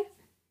 Okay.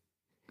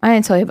 I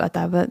didn't tell you about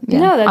that, but yeah,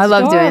 no, that's I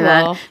love adorable. doing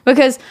that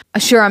because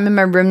sure, I'm in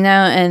my room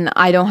now and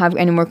I don't have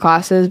any more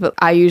classes, but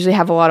I usually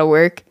have a lot of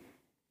work,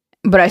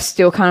 but I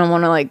still kind of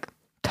want to like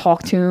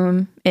talk to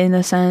him in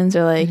a sense,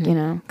 or like,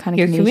 kind of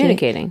You're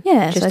communicating.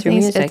 Yeah. Just so through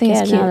music. I think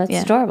it's cute.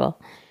 That's adorable.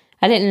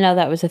 I didn't know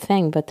that was a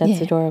thing, but that's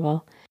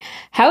adorable.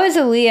 How is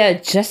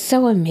Aaliyah just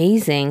so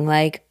amazing?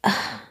 Like,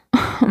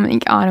 oh my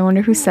God, I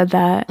wonder who said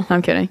that.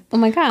 I'm kidding. Oh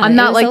my God. I'm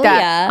not like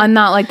that. I'm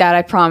not like that.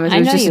 I promise. It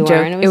was just a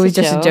joke. It was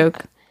just a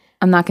joke.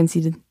 I'm not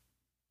conceited.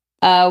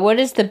 What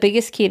is the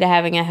biggest key to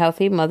having a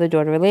healthy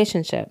mother-daughter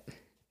relationship?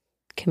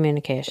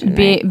 Communication.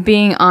 Right?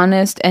 Being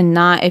honest, and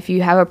not, if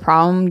you have a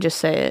problem, just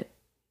say it.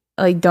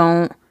 Like,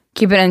 don't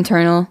keep it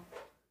internal.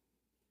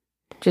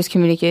 Just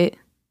communicate.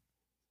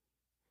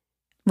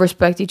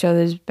 Respect each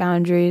other's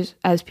boundaries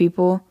as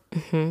people.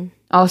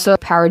 Also,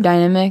 power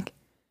dynamic.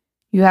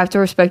 You have to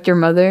respect your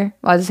mother,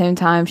 while at the same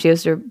time she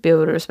has to be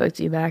able to respect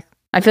you back.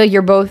 I feel like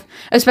you're both,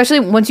 especially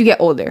once you get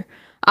older.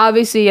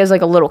 Obviously, as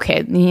like a little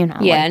kid, yeah,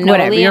 like,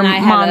 whatever. Your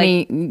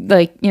mommy,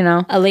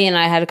 Ali and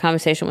I had a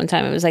conversation one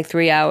time. It was like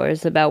 3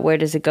 hours about where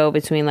does it go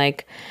between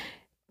like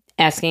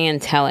asking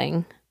and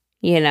telling,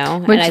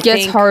 which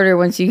gets harder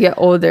once you get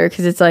older,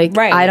 because it's like,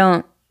 I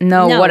don't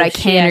know what I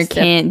can or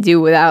can't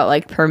do without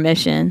like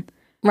permission.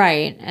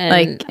 Right. And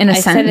like, in a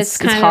sense, said it's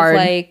kind hard.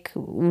 of like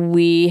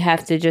we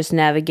have to just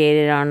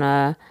navigate it on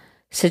a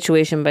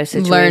situation by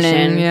situation.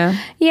 Learning, yeah.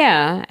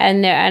 Yeah.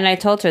 And I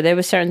told her there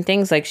were certain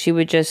things, like she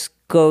would just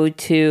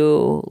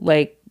go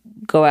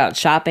out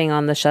shopping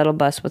on the shuttle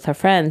bus with her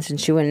friends, and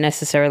she wouldn't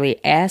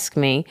necessarily ask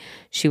me.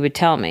 She would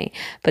tell me.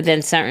 But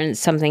then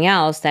something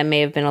else that may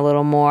have been a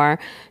little more,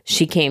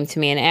 she came to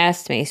me and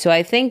asked me. So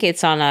I think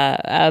it's on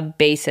a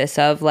basis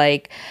of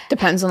like...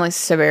 Depends on like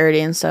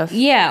severity and stuff.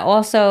 Yeah.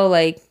 Also,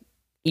 like,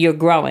 you're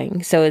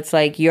growing. So it's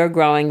like you're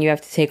growing, you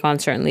have to take on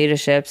certain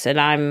leaderships, and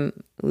I'm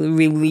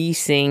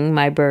releasing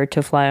my bird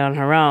to fly on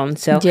her own.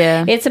 So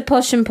it's a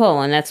push and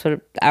pull, and that's what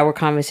our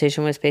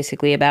conversation was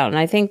basically about. And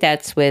I think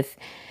that's with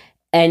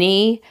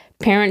any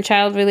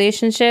parent-child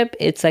relationship,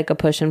 it's like a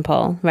push and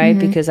pull, right?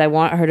 Because I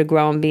want her to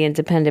grow and be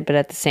independent, but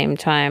at the same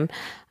time,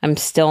 I'm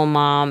still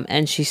mom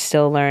and she's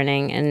still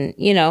learning. And,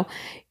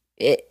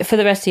 for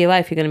the rest of your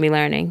life, you're going to be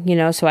learning,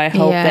 So I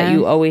hope that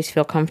you always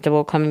feel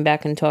comfortable coming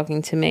back and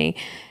talking to me.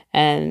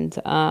 And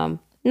not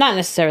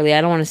necessarily, I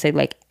don't want to say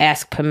like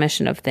ask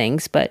permission of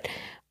things, but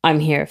I'm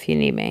here if you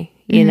need me,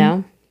 you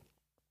know?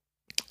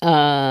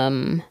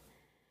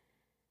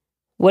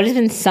 What has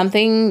been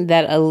something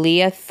that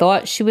Aaliyah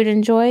thought she would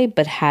enjoy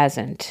but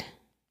hasn't?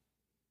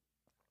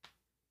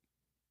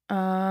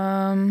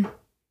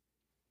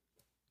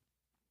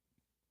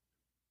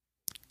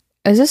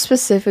 Is this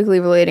specifically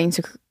relating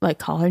to like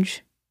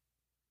college?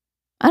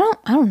 I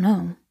don't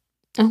know.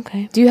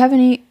 Okay. Do you have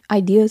any?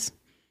 ideas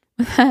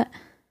with that.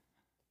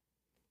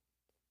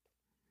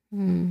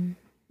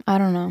 I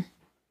don't know.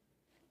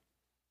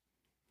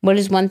 What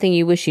is one thing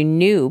you wish you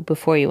knew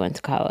before you went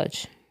to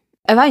college?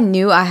 If I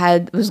knew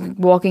was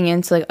walking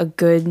into like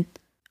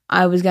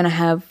I was going to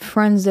have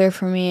friends there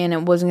for me and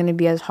it wasn't going to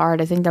be as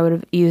hard, I think that would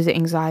have eased the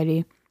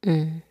anxiety.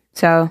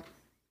 So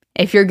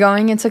if you're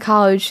going into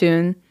college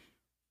soon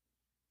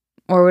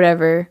or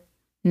whatever,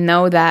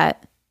 know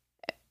that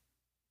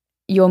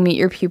you'll meet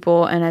your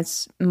people and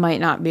it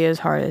might not be as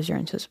hard as you're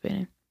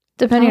anticipating,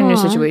 depending on your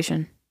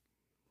situation.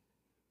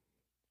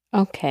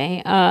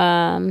 Okay.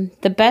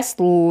 The best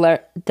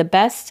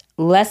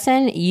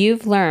lesson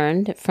you've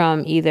learned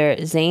from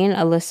either Zane,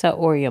 Alyssa,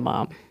 or your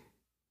mom.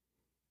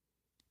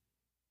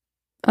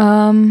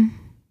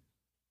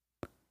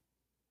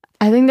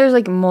 I think there's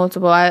like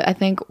multiple. I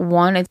think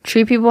one, it's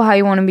treat people how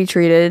you want to be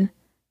treated.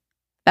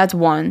 That's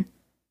one.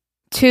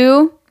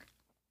 Two,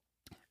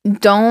 you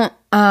don't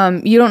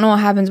know what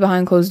happens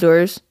behind closed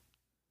doors,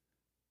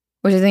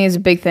 which I think is a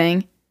big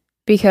thing,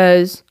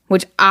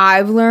 which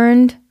I've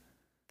learned,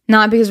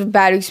 not because of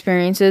bad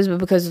experiences, but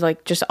because of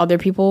like just other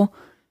people.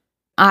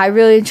 I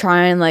really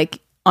try and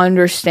like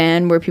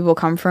understand where people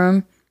come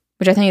from,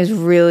 which I think is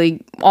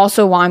really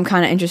also why I'm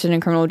kind of interested in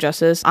criminal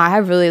justice. I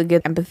have really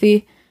good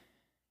empathy,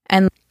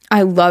 and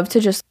I love to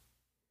just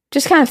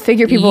kind of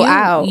figure people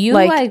out. You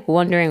like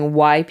wondering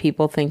why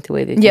people think the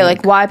way they think. Yeah,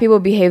 like why people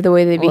behave the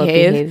way they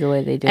behave the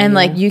way they do. And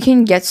like you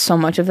can get so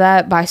much of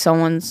that by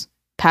someone's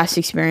past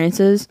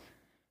experiences.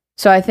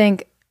 So I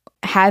think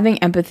having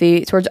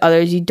empathy towards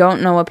others, you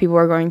don't know what people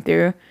are going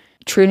through,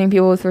 treating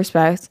people with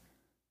respect.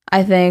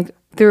 I think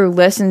through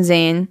Liz and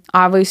Zane,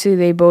 obviously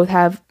they both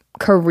have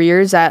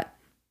careers that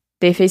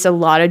they face a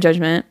lot of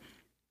judgment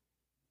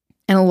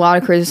and a lot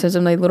of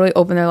criticism. They literally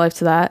open their life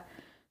to that.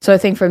 So I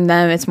think from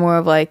them, it's more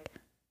of like,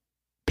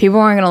 people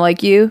aren't going to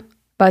like you,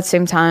 but at the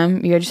same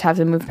time, you just have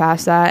to move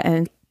past that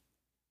and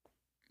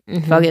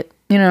fuck it.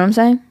 You know what I'm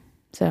saying?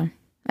 So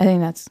I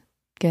think that's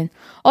good.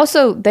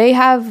 Also, they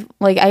have,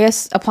 like, I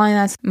guess applying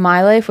that to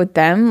my life with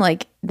them,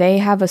 like, they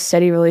have a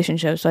steady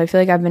relationship. So I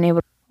feel like I've been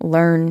able to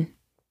learn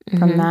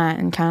from that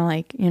and kind of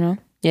like, you know?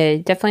 Yeah,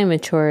 it definitely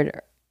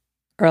matured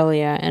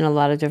earlier in a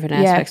lot of different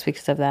aspects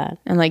because of that.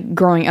 And like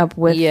growing up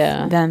with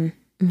them.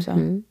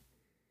 So.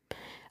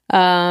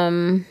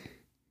 How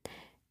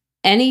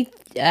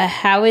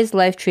is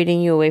life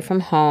treating you away from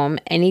home?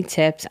 Any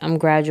tips? I'm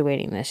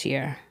graduating this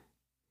year.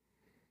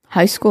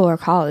 High school or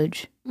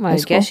college? Well, I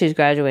guess she's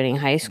graduating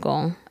high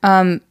school.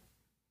 Kind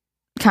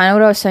of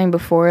what I was saying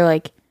before,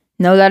 like,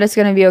 know that it's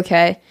going to be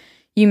okay.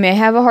 You may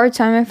have a hard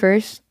time at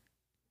first,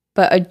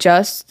 but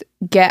adjust,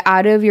 get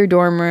out of your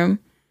dorm room,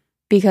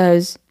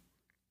 because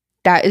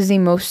that is the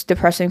most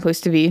depressing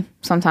place to be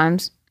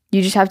sometimes.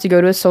 You just have to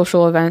go to a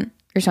social event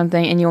or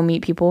something and you'll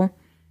meet people.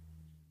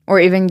 Or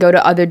even go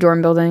to other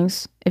dorm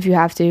buildings if you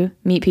have to,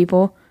 meet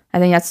people. I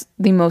think that's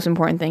the most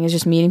important thing, is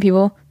just meeting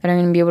people that are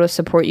going to be able to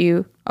support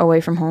you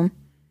away from home.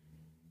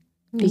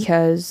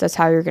 Because that's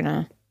how you're going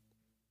to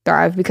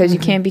thrive. Because you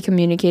can't be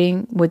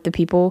communicating with the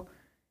people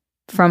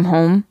from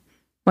home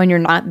when you're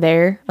not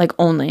there, like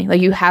only.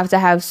 Like you have to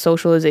have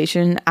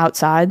socialization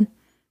outside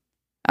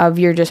of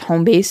your just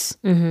home base.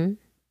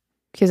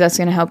 Because that's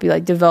going to help you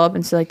like develop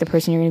into like the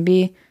person you're going to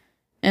be.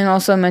 And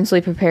also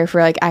mentally prepare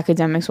for like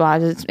academics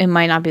wise. It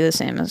might not be the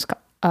same as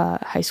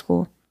high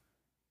school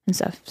and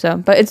stuff. So,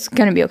 but it's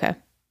gonna be okay.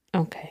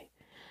 Okay.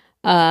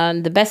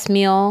 The best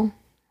meal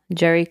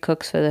Geri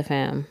cooks for the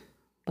fam.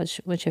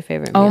 What's your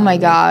favorite meal? Oh my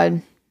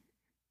god.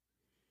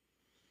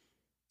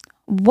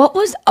 What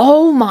was?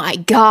 Oh my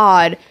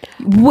god.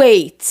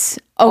 Wait.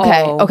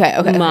 Okay.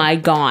 Okay. My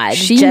god.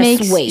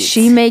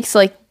 She makes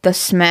like the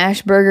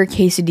smash burger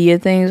quesadilla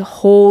things.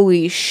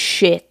 Holy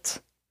shit.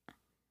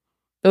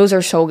 Those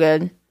are so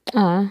good.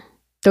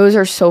 Those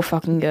are so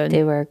fucking good.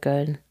 They were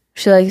good.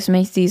 She likes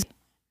makes these.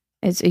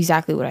 It's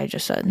exactly what I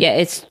just said. Yeah,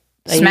 it's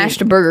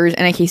smashed burgers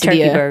and a quesadilla.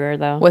 Turkey burger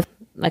though. With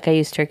like I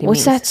use turkey.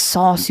 What's that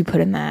sauce you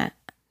put in that?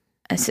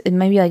 It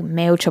might be like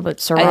mayo chup with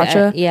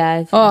sriracha.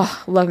 Yeah.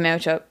 Love mayo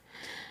chup.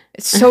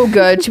 It's so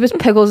good. She puts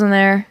pickles in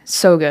there.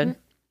 So good.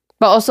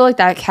 But also like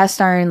that cast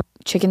iron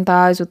chicken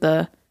thighs with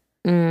the.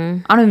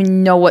 I don't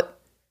even know what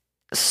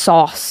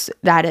sauce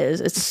that is.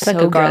 It's so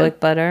like a good.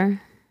 garlic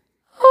butter.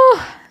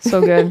 Oh,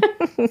 so good.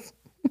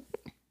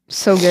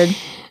 So good.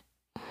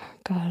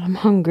 God, I'm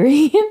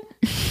hungry.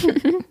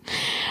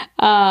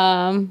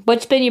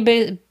 What's been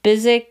your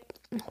busy?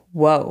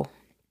 Whoa.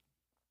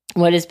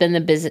 What has been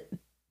the busy?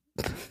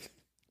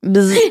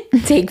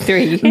 Take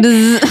 3.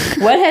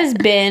 What has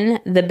been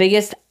the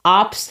biggest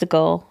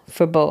obstacle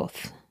for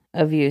both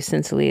of you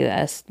since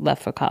Leah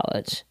left for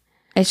college?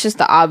 It's just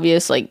the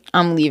obvious, like,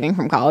 I'm leaving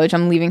from college.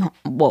 I'm leaving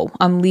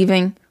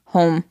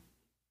home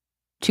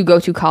to go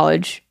to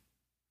college.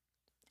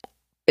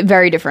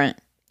 Very different.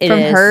 From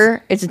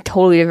her, it's a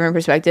totally different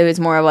perspective. It's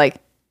more of like,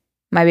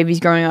 my baby's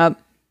growing up,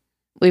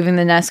 leaving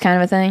the nest kind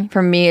of a thing.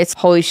 For me, it's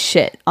holy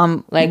shit,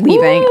 I'm like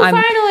leaving.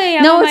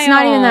 Finally, no, it's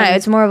not even that.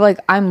 It's more of like,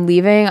 I'm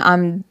leaving.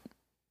 I'm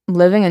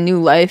living a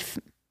new life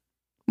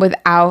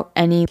without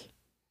any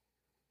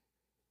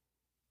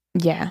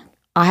yeah,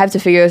 I have to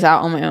figure this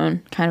out on my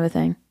own, kind of a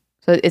thing.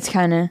 So it's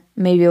kind of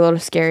maybe a little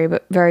scary,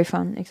 but very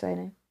fun,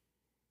 exciting.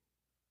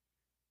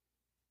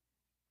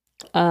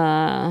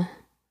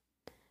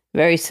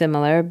 Very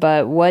similar,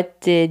 but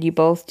what did you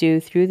both do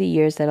through the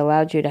years that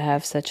allowed you to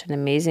have such an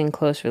amazing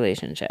close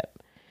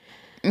relationship?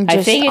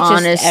 I think it's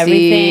honesty, just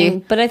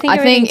everything, but I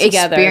think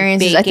together,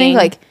 experiences. I think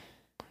like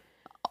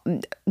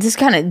this is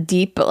kind of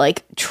deep, but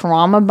like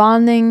trauma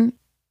bonding.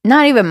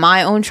 Not even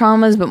my own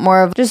traumas, but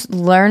more of just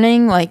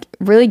learning, like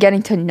really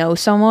getting to know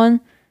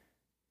someone.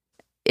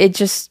 It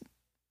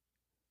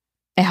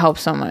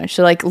helps so much.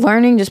 So like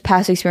learning just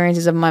past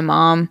experiences of my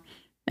mom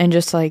and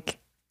just like,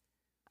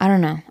 I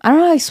don't know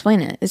how to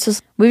explain it. It's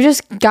just, we've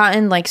just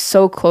gotten like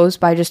so close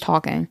by just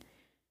talking.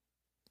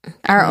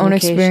 Our own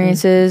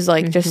experiences,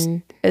 like just,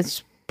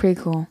 it's pretty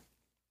cool.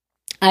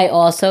 I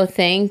also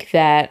think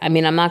that, I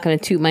mean, I'm not going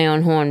to toot my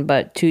own horn,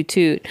 but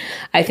toot.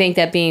 I think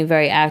that being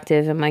very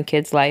active in my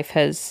kids' life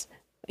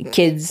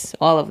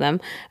all of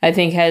them, I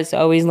think has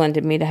always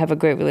lended me to have a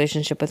great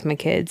relationship with my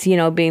kids. You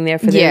know, being there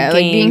for their games.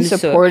 Like being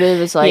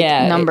supportive is like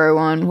number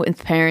one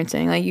with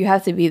parenting. Like you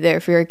have to be there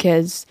for your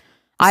kids.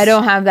 I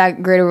don't have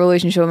that great a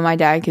relationship with my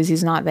dad because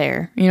he's not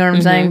there. You know what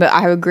I'm saying? But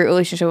I have a great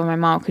relationship with my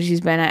mom because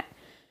she's been at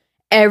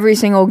every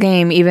single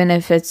game, even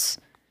if it's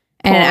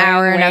an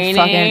hour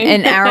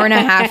and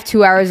a half,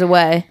 2 hours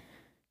away.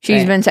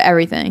 She's been to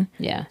everything.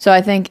 Yeah. So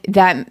I think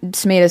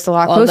that's made us a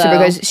lot closer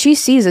because she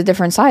sees a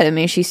different side of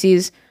me. She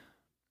sees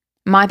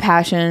my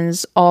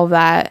passions, all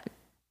that.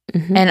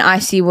 And I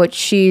see what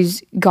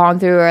she's gone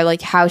through or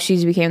like how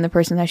she's became the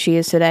person that she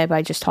is today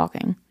by just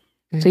talking.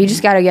 So you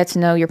just got to get to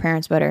know your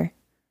parents better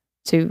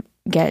to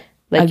get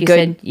like you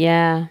said,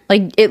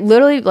 like it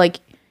literally,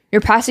 like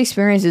your past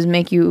experiences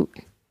make you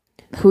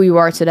who you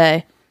are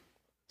today.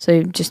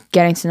 So just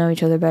getting to know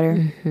each other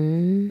better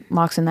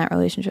locks in that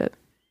relationship.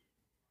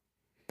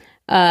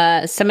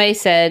 Somebody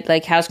said,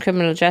 like, how's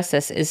criminal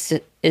justice?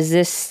 Is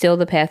this still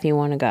the path you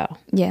want to go?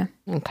 Yeah.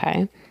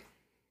 Okay.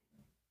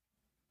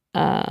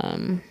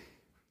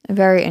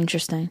 Very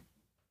interesting.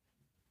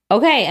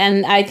 Okay,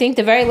 and I think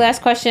the very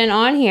last question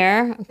on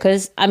here,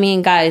 because, I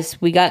mean, guys,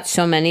 we got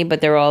so many,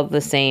 but they're all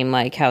the same,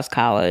 like, how's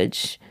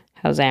college?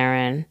 How's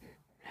Aaron?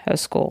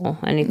 How's school?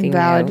 Anything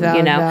valid, new,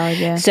 you know? Valid,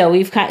 yeah. So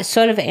we've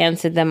sort of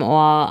answered them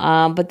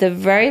all, but the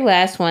very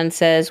last one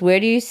says, where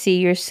do you see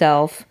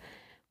yourself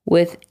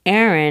with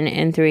Aaron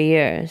in 3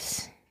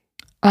 years?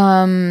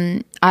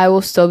 I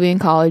will still be in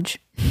college.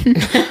 Getting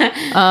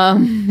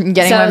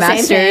my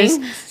master's.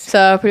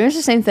 So pretty much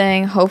the same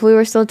thing. Hopefully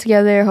we're still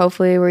together.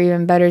 Hopefully we're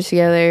even better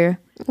together.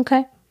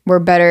 Okay. We're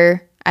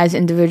better as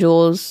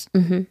individuals,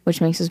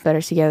 which makes us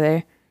better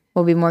together.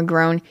 We'll be more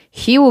grown.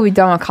 He will be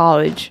done with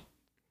college.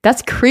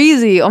 That's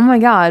crazy. Oh my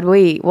God.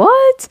 Wait,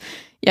 what?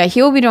 Yeah,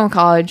 he will be done with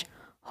college.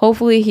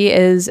 Hopefully he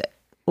is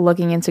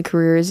looking into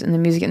careers in the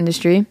music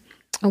industry.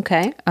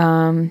 Okay.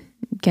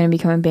 Gonna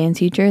become a band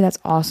teacher. That's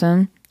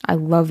awesome. I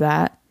love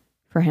that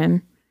for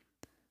him.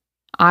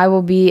 I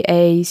will be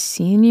a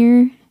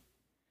senior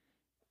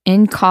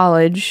in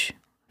college,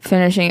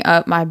 finishing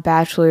up my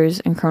bachelor's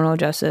in criminal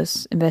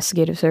justice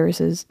investigative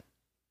services.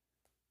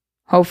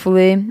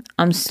 Hopefully,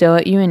 I'm still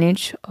at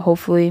UNH.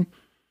 Hopefully,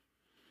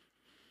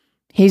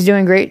 he's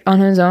doing great on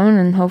his own,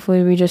 and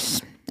hopefully, we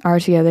just are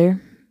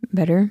together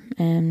better.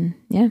 And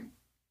yeah.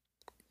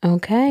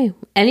 Okay.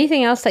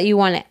 Anything else that you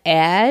want to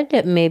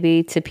add,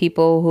 maybe to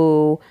people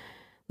who,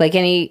 like,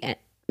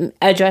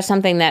 address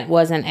something that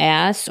wasn't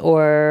asked,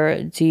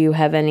 or do you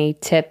have any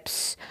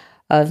tips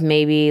of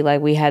maybe, like,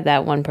 we had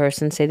that one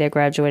person say they're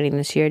graduating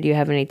this year. Do you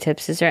have any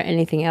tips? Is there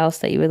anything else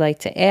that you would like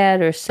to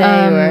add or say,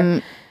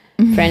 or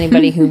for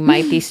anybody who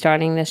might be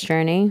starting this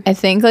journey? I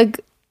think, like,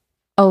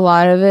 a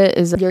lot of it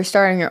is you're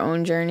starting your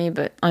own journey,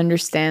 but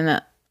understand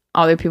that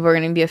other people are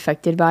going to be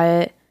affected by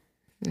it.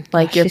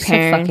 Like, your She's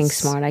parents, so fucking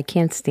smart. I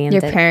can't stand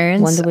your it.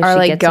 parents are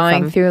like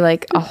going through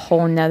like a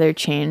whole nother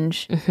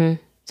change.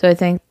 So I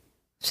think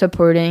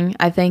supporting,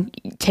 I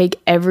think take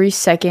every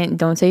second,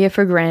 don't take it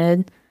for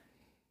granted,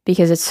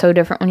 because it's so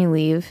different when you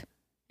leave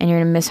and you're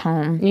gonna miss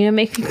home. You're gonna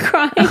make me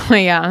cry. Oh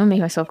my God, I'm gonna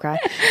make myself cry.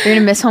 You're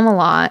gonna miss home a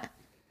lot.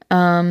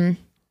 So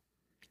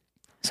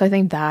I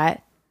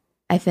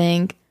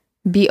think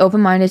be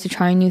open-minded to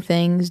trying new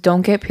things.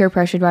 Don't get peer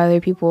pressured by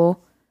other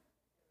people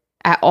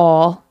at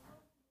all.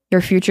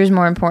 Your future is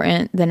more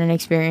important than an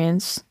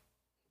experience.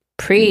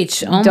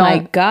 Preach. Oh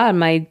my God,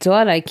 my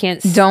daughter, I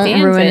can't stand it.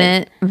 Don't ruin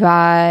it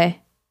by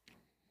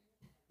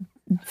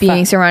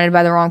being surrounded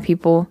by the wrong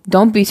people.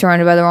 Don't be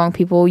surrounded by the wrong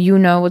people. You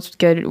know what's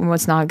good and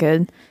what's not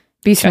good.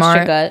 Be smart. Trust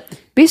your gut.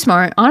 Be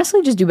smart.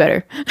 Honestly, just do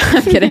better.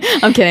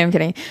 I'm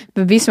kidding.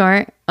 But be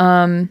smart.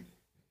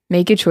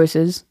 Make good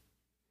choices.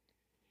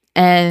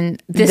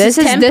 And this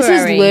is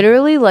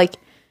literally like,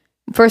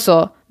 first of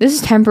all, this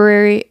is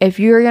temporary. If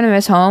you're gonna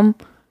miss home,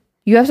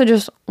 you have to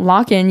just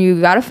lock in.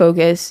 You gotta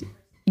focus.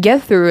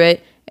 Get through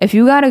it. If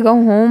you gotta go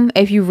home,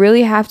 if you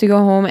really have to go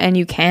home and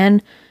you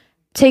can,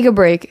 take a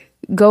break.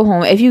 Go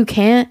home. If you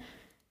can't,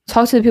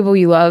 talk to the people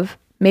you love.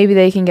 Maybe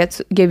they can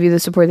give you the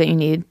support that you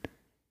need.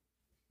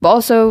 But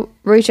also,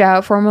 reach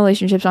out, form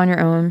relationships on your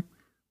own.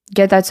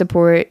 get that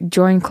support,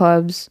 join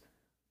clubs,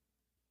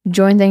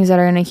 join things that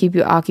are going to keep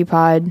you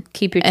occupied.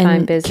 Keep your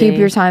time busy. Keep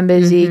your time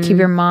busy. Keep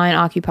your mind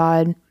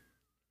occupied.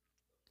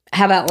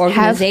 How about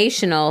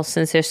organizational?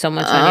 Since there's so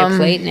much on your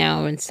plate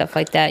now and stuff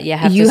like that, you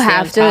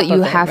have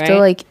to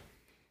like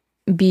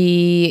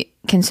be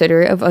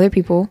considerate of other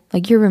people,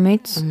 like your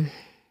roommates.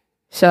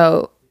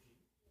 So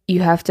you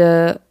have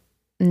to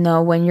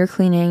know when you're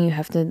cleaning. You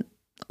have to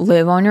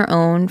live on your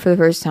own for the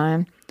first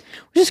time,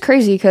 which is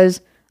crazy because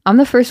I'm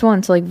the first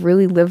one to like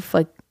really live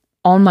like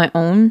on my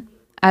own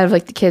out of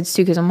like the kids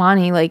too, because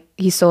Amani, like,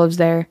 he still lives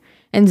there,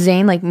 and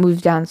Zane like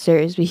moved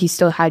downstairs, but he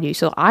still had you.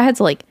 So I had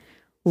to like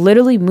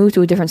literally move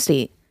to a different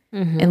state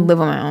and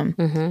live on my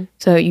own.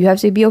 So you have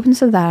to be open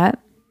to that,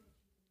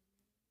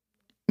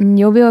 and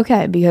you'll be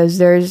okay, because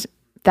there's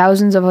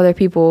thousands of other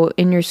people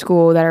in your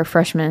school that are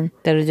freshmen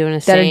that are doing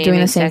the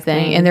same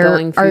thing, and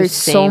there are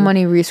so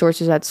many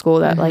resources at school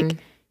that like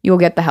you'll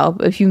get the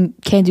help. If you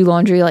can't do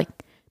laundry, like,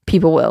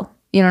 people will,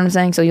 you know what I'm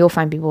saying? So you'll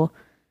find people.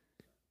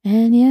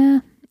 And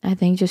yeah, I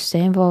think just stay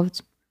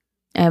involved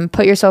and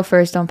put yourself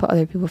first. Don't put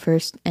other people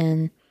first,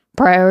 and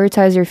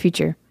prioritize your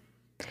future.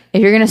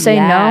 If you're gonna say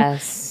no,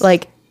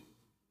 like,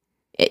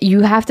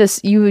 you have to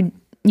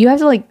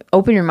like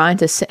open your mind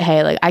to say,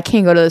 hey, like, I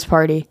can't go to this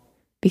party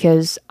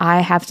because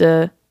I have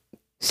to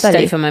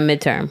study for my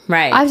midterm.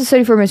 Right. I have to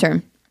study for a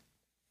midterm.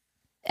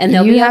 And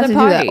there'll be other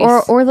parties.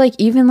 Or like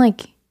even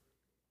like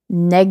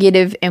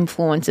negative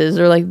influences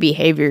or like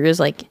behaviors,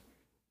 like,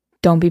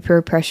 don't be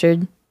peer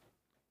pressured,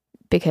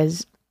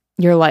 because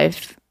your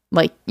life,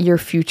 like your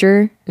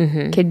future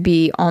could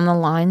be on the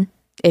line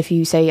if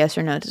you say yes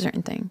or no to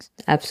certain things.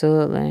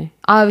 Absolutely.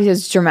 Obviously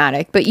it's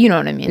dramatic, but you know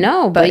what I mean.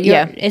 No, but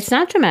yeah, it's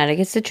not dramatic.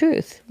 It's the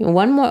truth.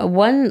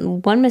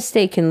 One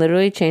mistake can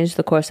literally change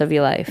the course of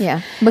your life.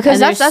 Yeah, because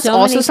that's so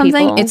also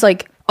something people, it's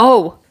like,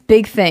 oh,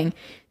 big thing,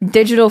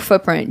 digital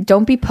footprint.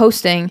 Don't be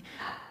posting.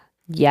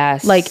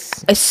 Yes. Like,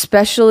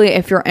 especially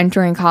if you're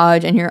entering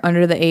college and you're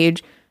under the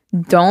age,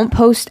 don't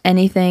post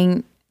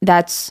anything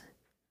that's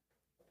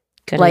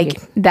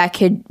that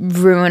could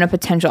ruin a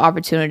potential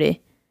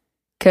opportunity.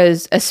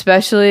 Because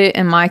especially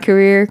in my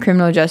career,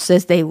 criminal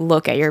justice, they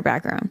look at your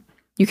background.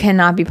 You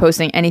cannot be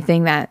posting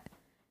anything that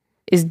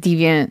is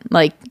deviant,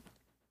 like,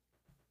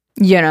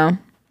 you know,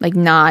 like,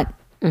 not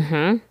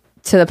to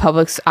the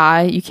public's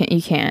eye. You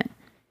can't.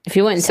 If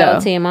you wouldn't tell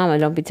it to your mama,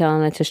 don't be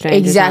telling it to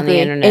strangers on the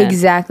internet.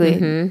 Exactly.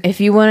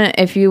 If you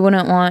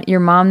wouldn't want your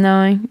mom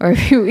knowing, or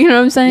if you know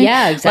what I'm saying?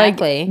 Yeah,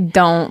 exactly. Like,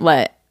 don't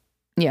let.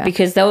 Yeah,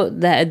 because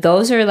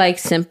those are like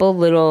simple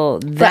little.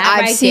 But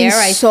I've seen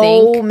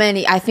so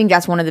many. I think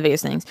that's one of the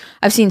biggest things.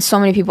 I've seen so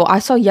many people. I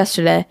saw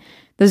yesterday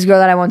this girl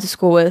that I went to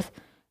school with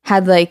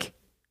had like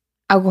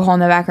alcohol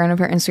in the background of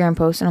her Instagram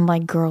post, and I'm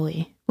like,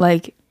 girly,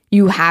 like,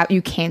 you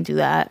can't do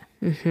that.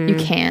 You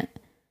can't.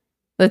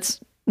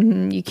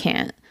 You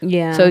can't.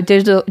 Yeah. So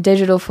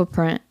digital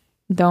footprint.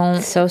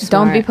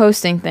 Don't be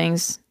posting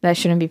things that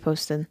shouldn't be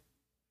posted.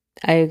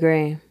 I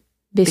agree.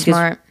 Be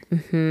smart.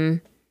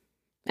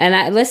 And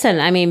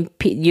I mean,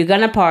 you're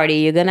going to party,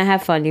 you're going to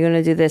have fun, you're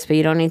going to do this, but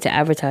you don't need to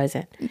advertise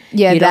it.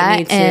 Yeah, you don't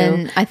need to.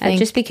 And I think,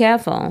 just be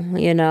careful,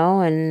 you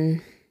know,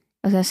 and...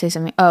 I was going to say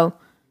something. Oh,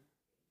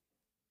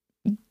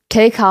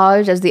 take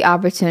college as the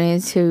opportunity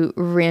to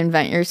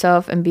reinvent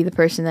yourself and be the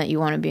person that you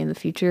want to be in the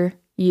future.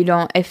 You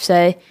don't,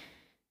 especially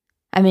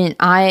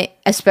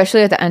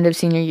at the end of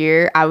senior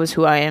year, I was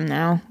who I am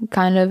now,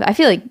 kind of. I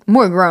feel like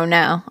more grown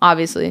now,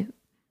 obviously.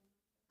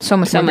 So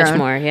much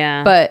more,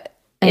 yeah. But...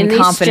 And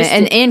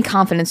confident, and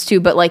confidence too.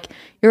 But like,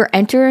 you're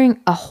entering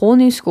a whole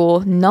new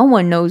school. No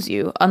one knows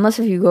you, unless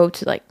if you go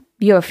to like,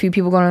 you have a few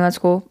people going to that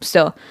school.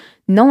 Still,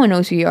 no one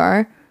knows who you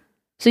are.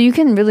 So you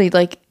can really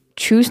like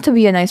choose to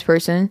be a nice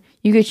person.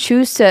 You could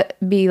choose to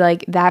be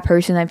like that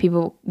person that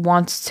people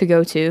wants to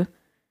go to,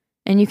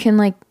 and you can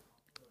like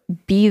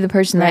be the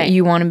person that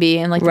you want to be,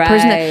 and like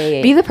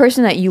be the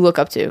person that you look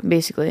up to,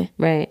 basically.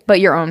 Right.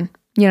 But your own.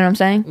 You know what I'm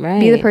saying? Right.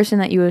 Be the person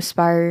that you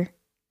aspire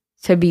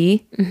to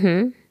be.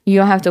 You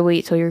don't have to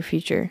wait till your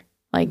future.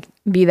 Like,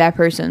 be that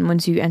person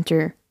once you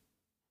enter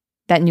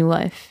that new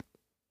life.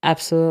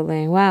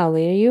 Absolutely. Wow,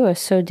 Leah, you are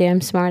so damn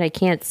smart. I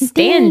can't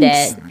stand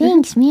it.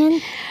 Thanks,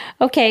 man.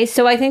 Okay,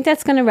 so I think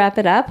that's going to wrap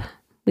it up.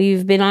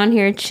 We've been on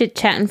here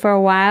chit-chatting for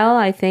a while.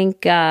 I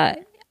think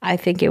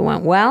it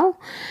went well.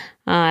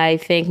 I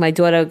think my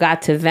daughter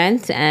got to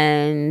vent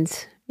and,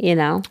 you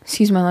know.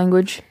 Excuse my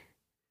language.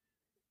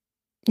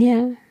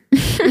 Yeah.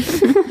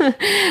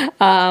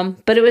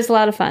 But it was a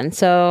lot of fun.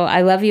 So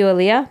I love you,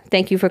 Aaliyah.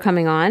 Thank you for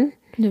coming on.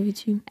 Love you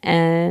too.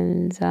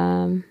 And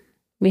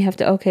we have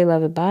to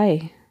love it.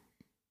 Bye.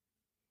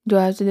 Do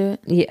I have to do it?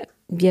 Yeah.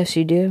 Yes,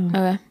 you do.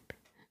 Okay.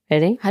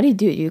 Ready? How do you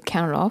do it? You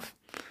count it off?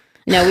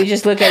 No, we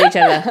just look at each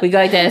other. We go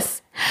like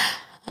this.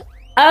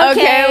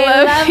 Okay,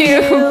 love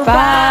you.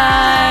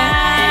 Bye.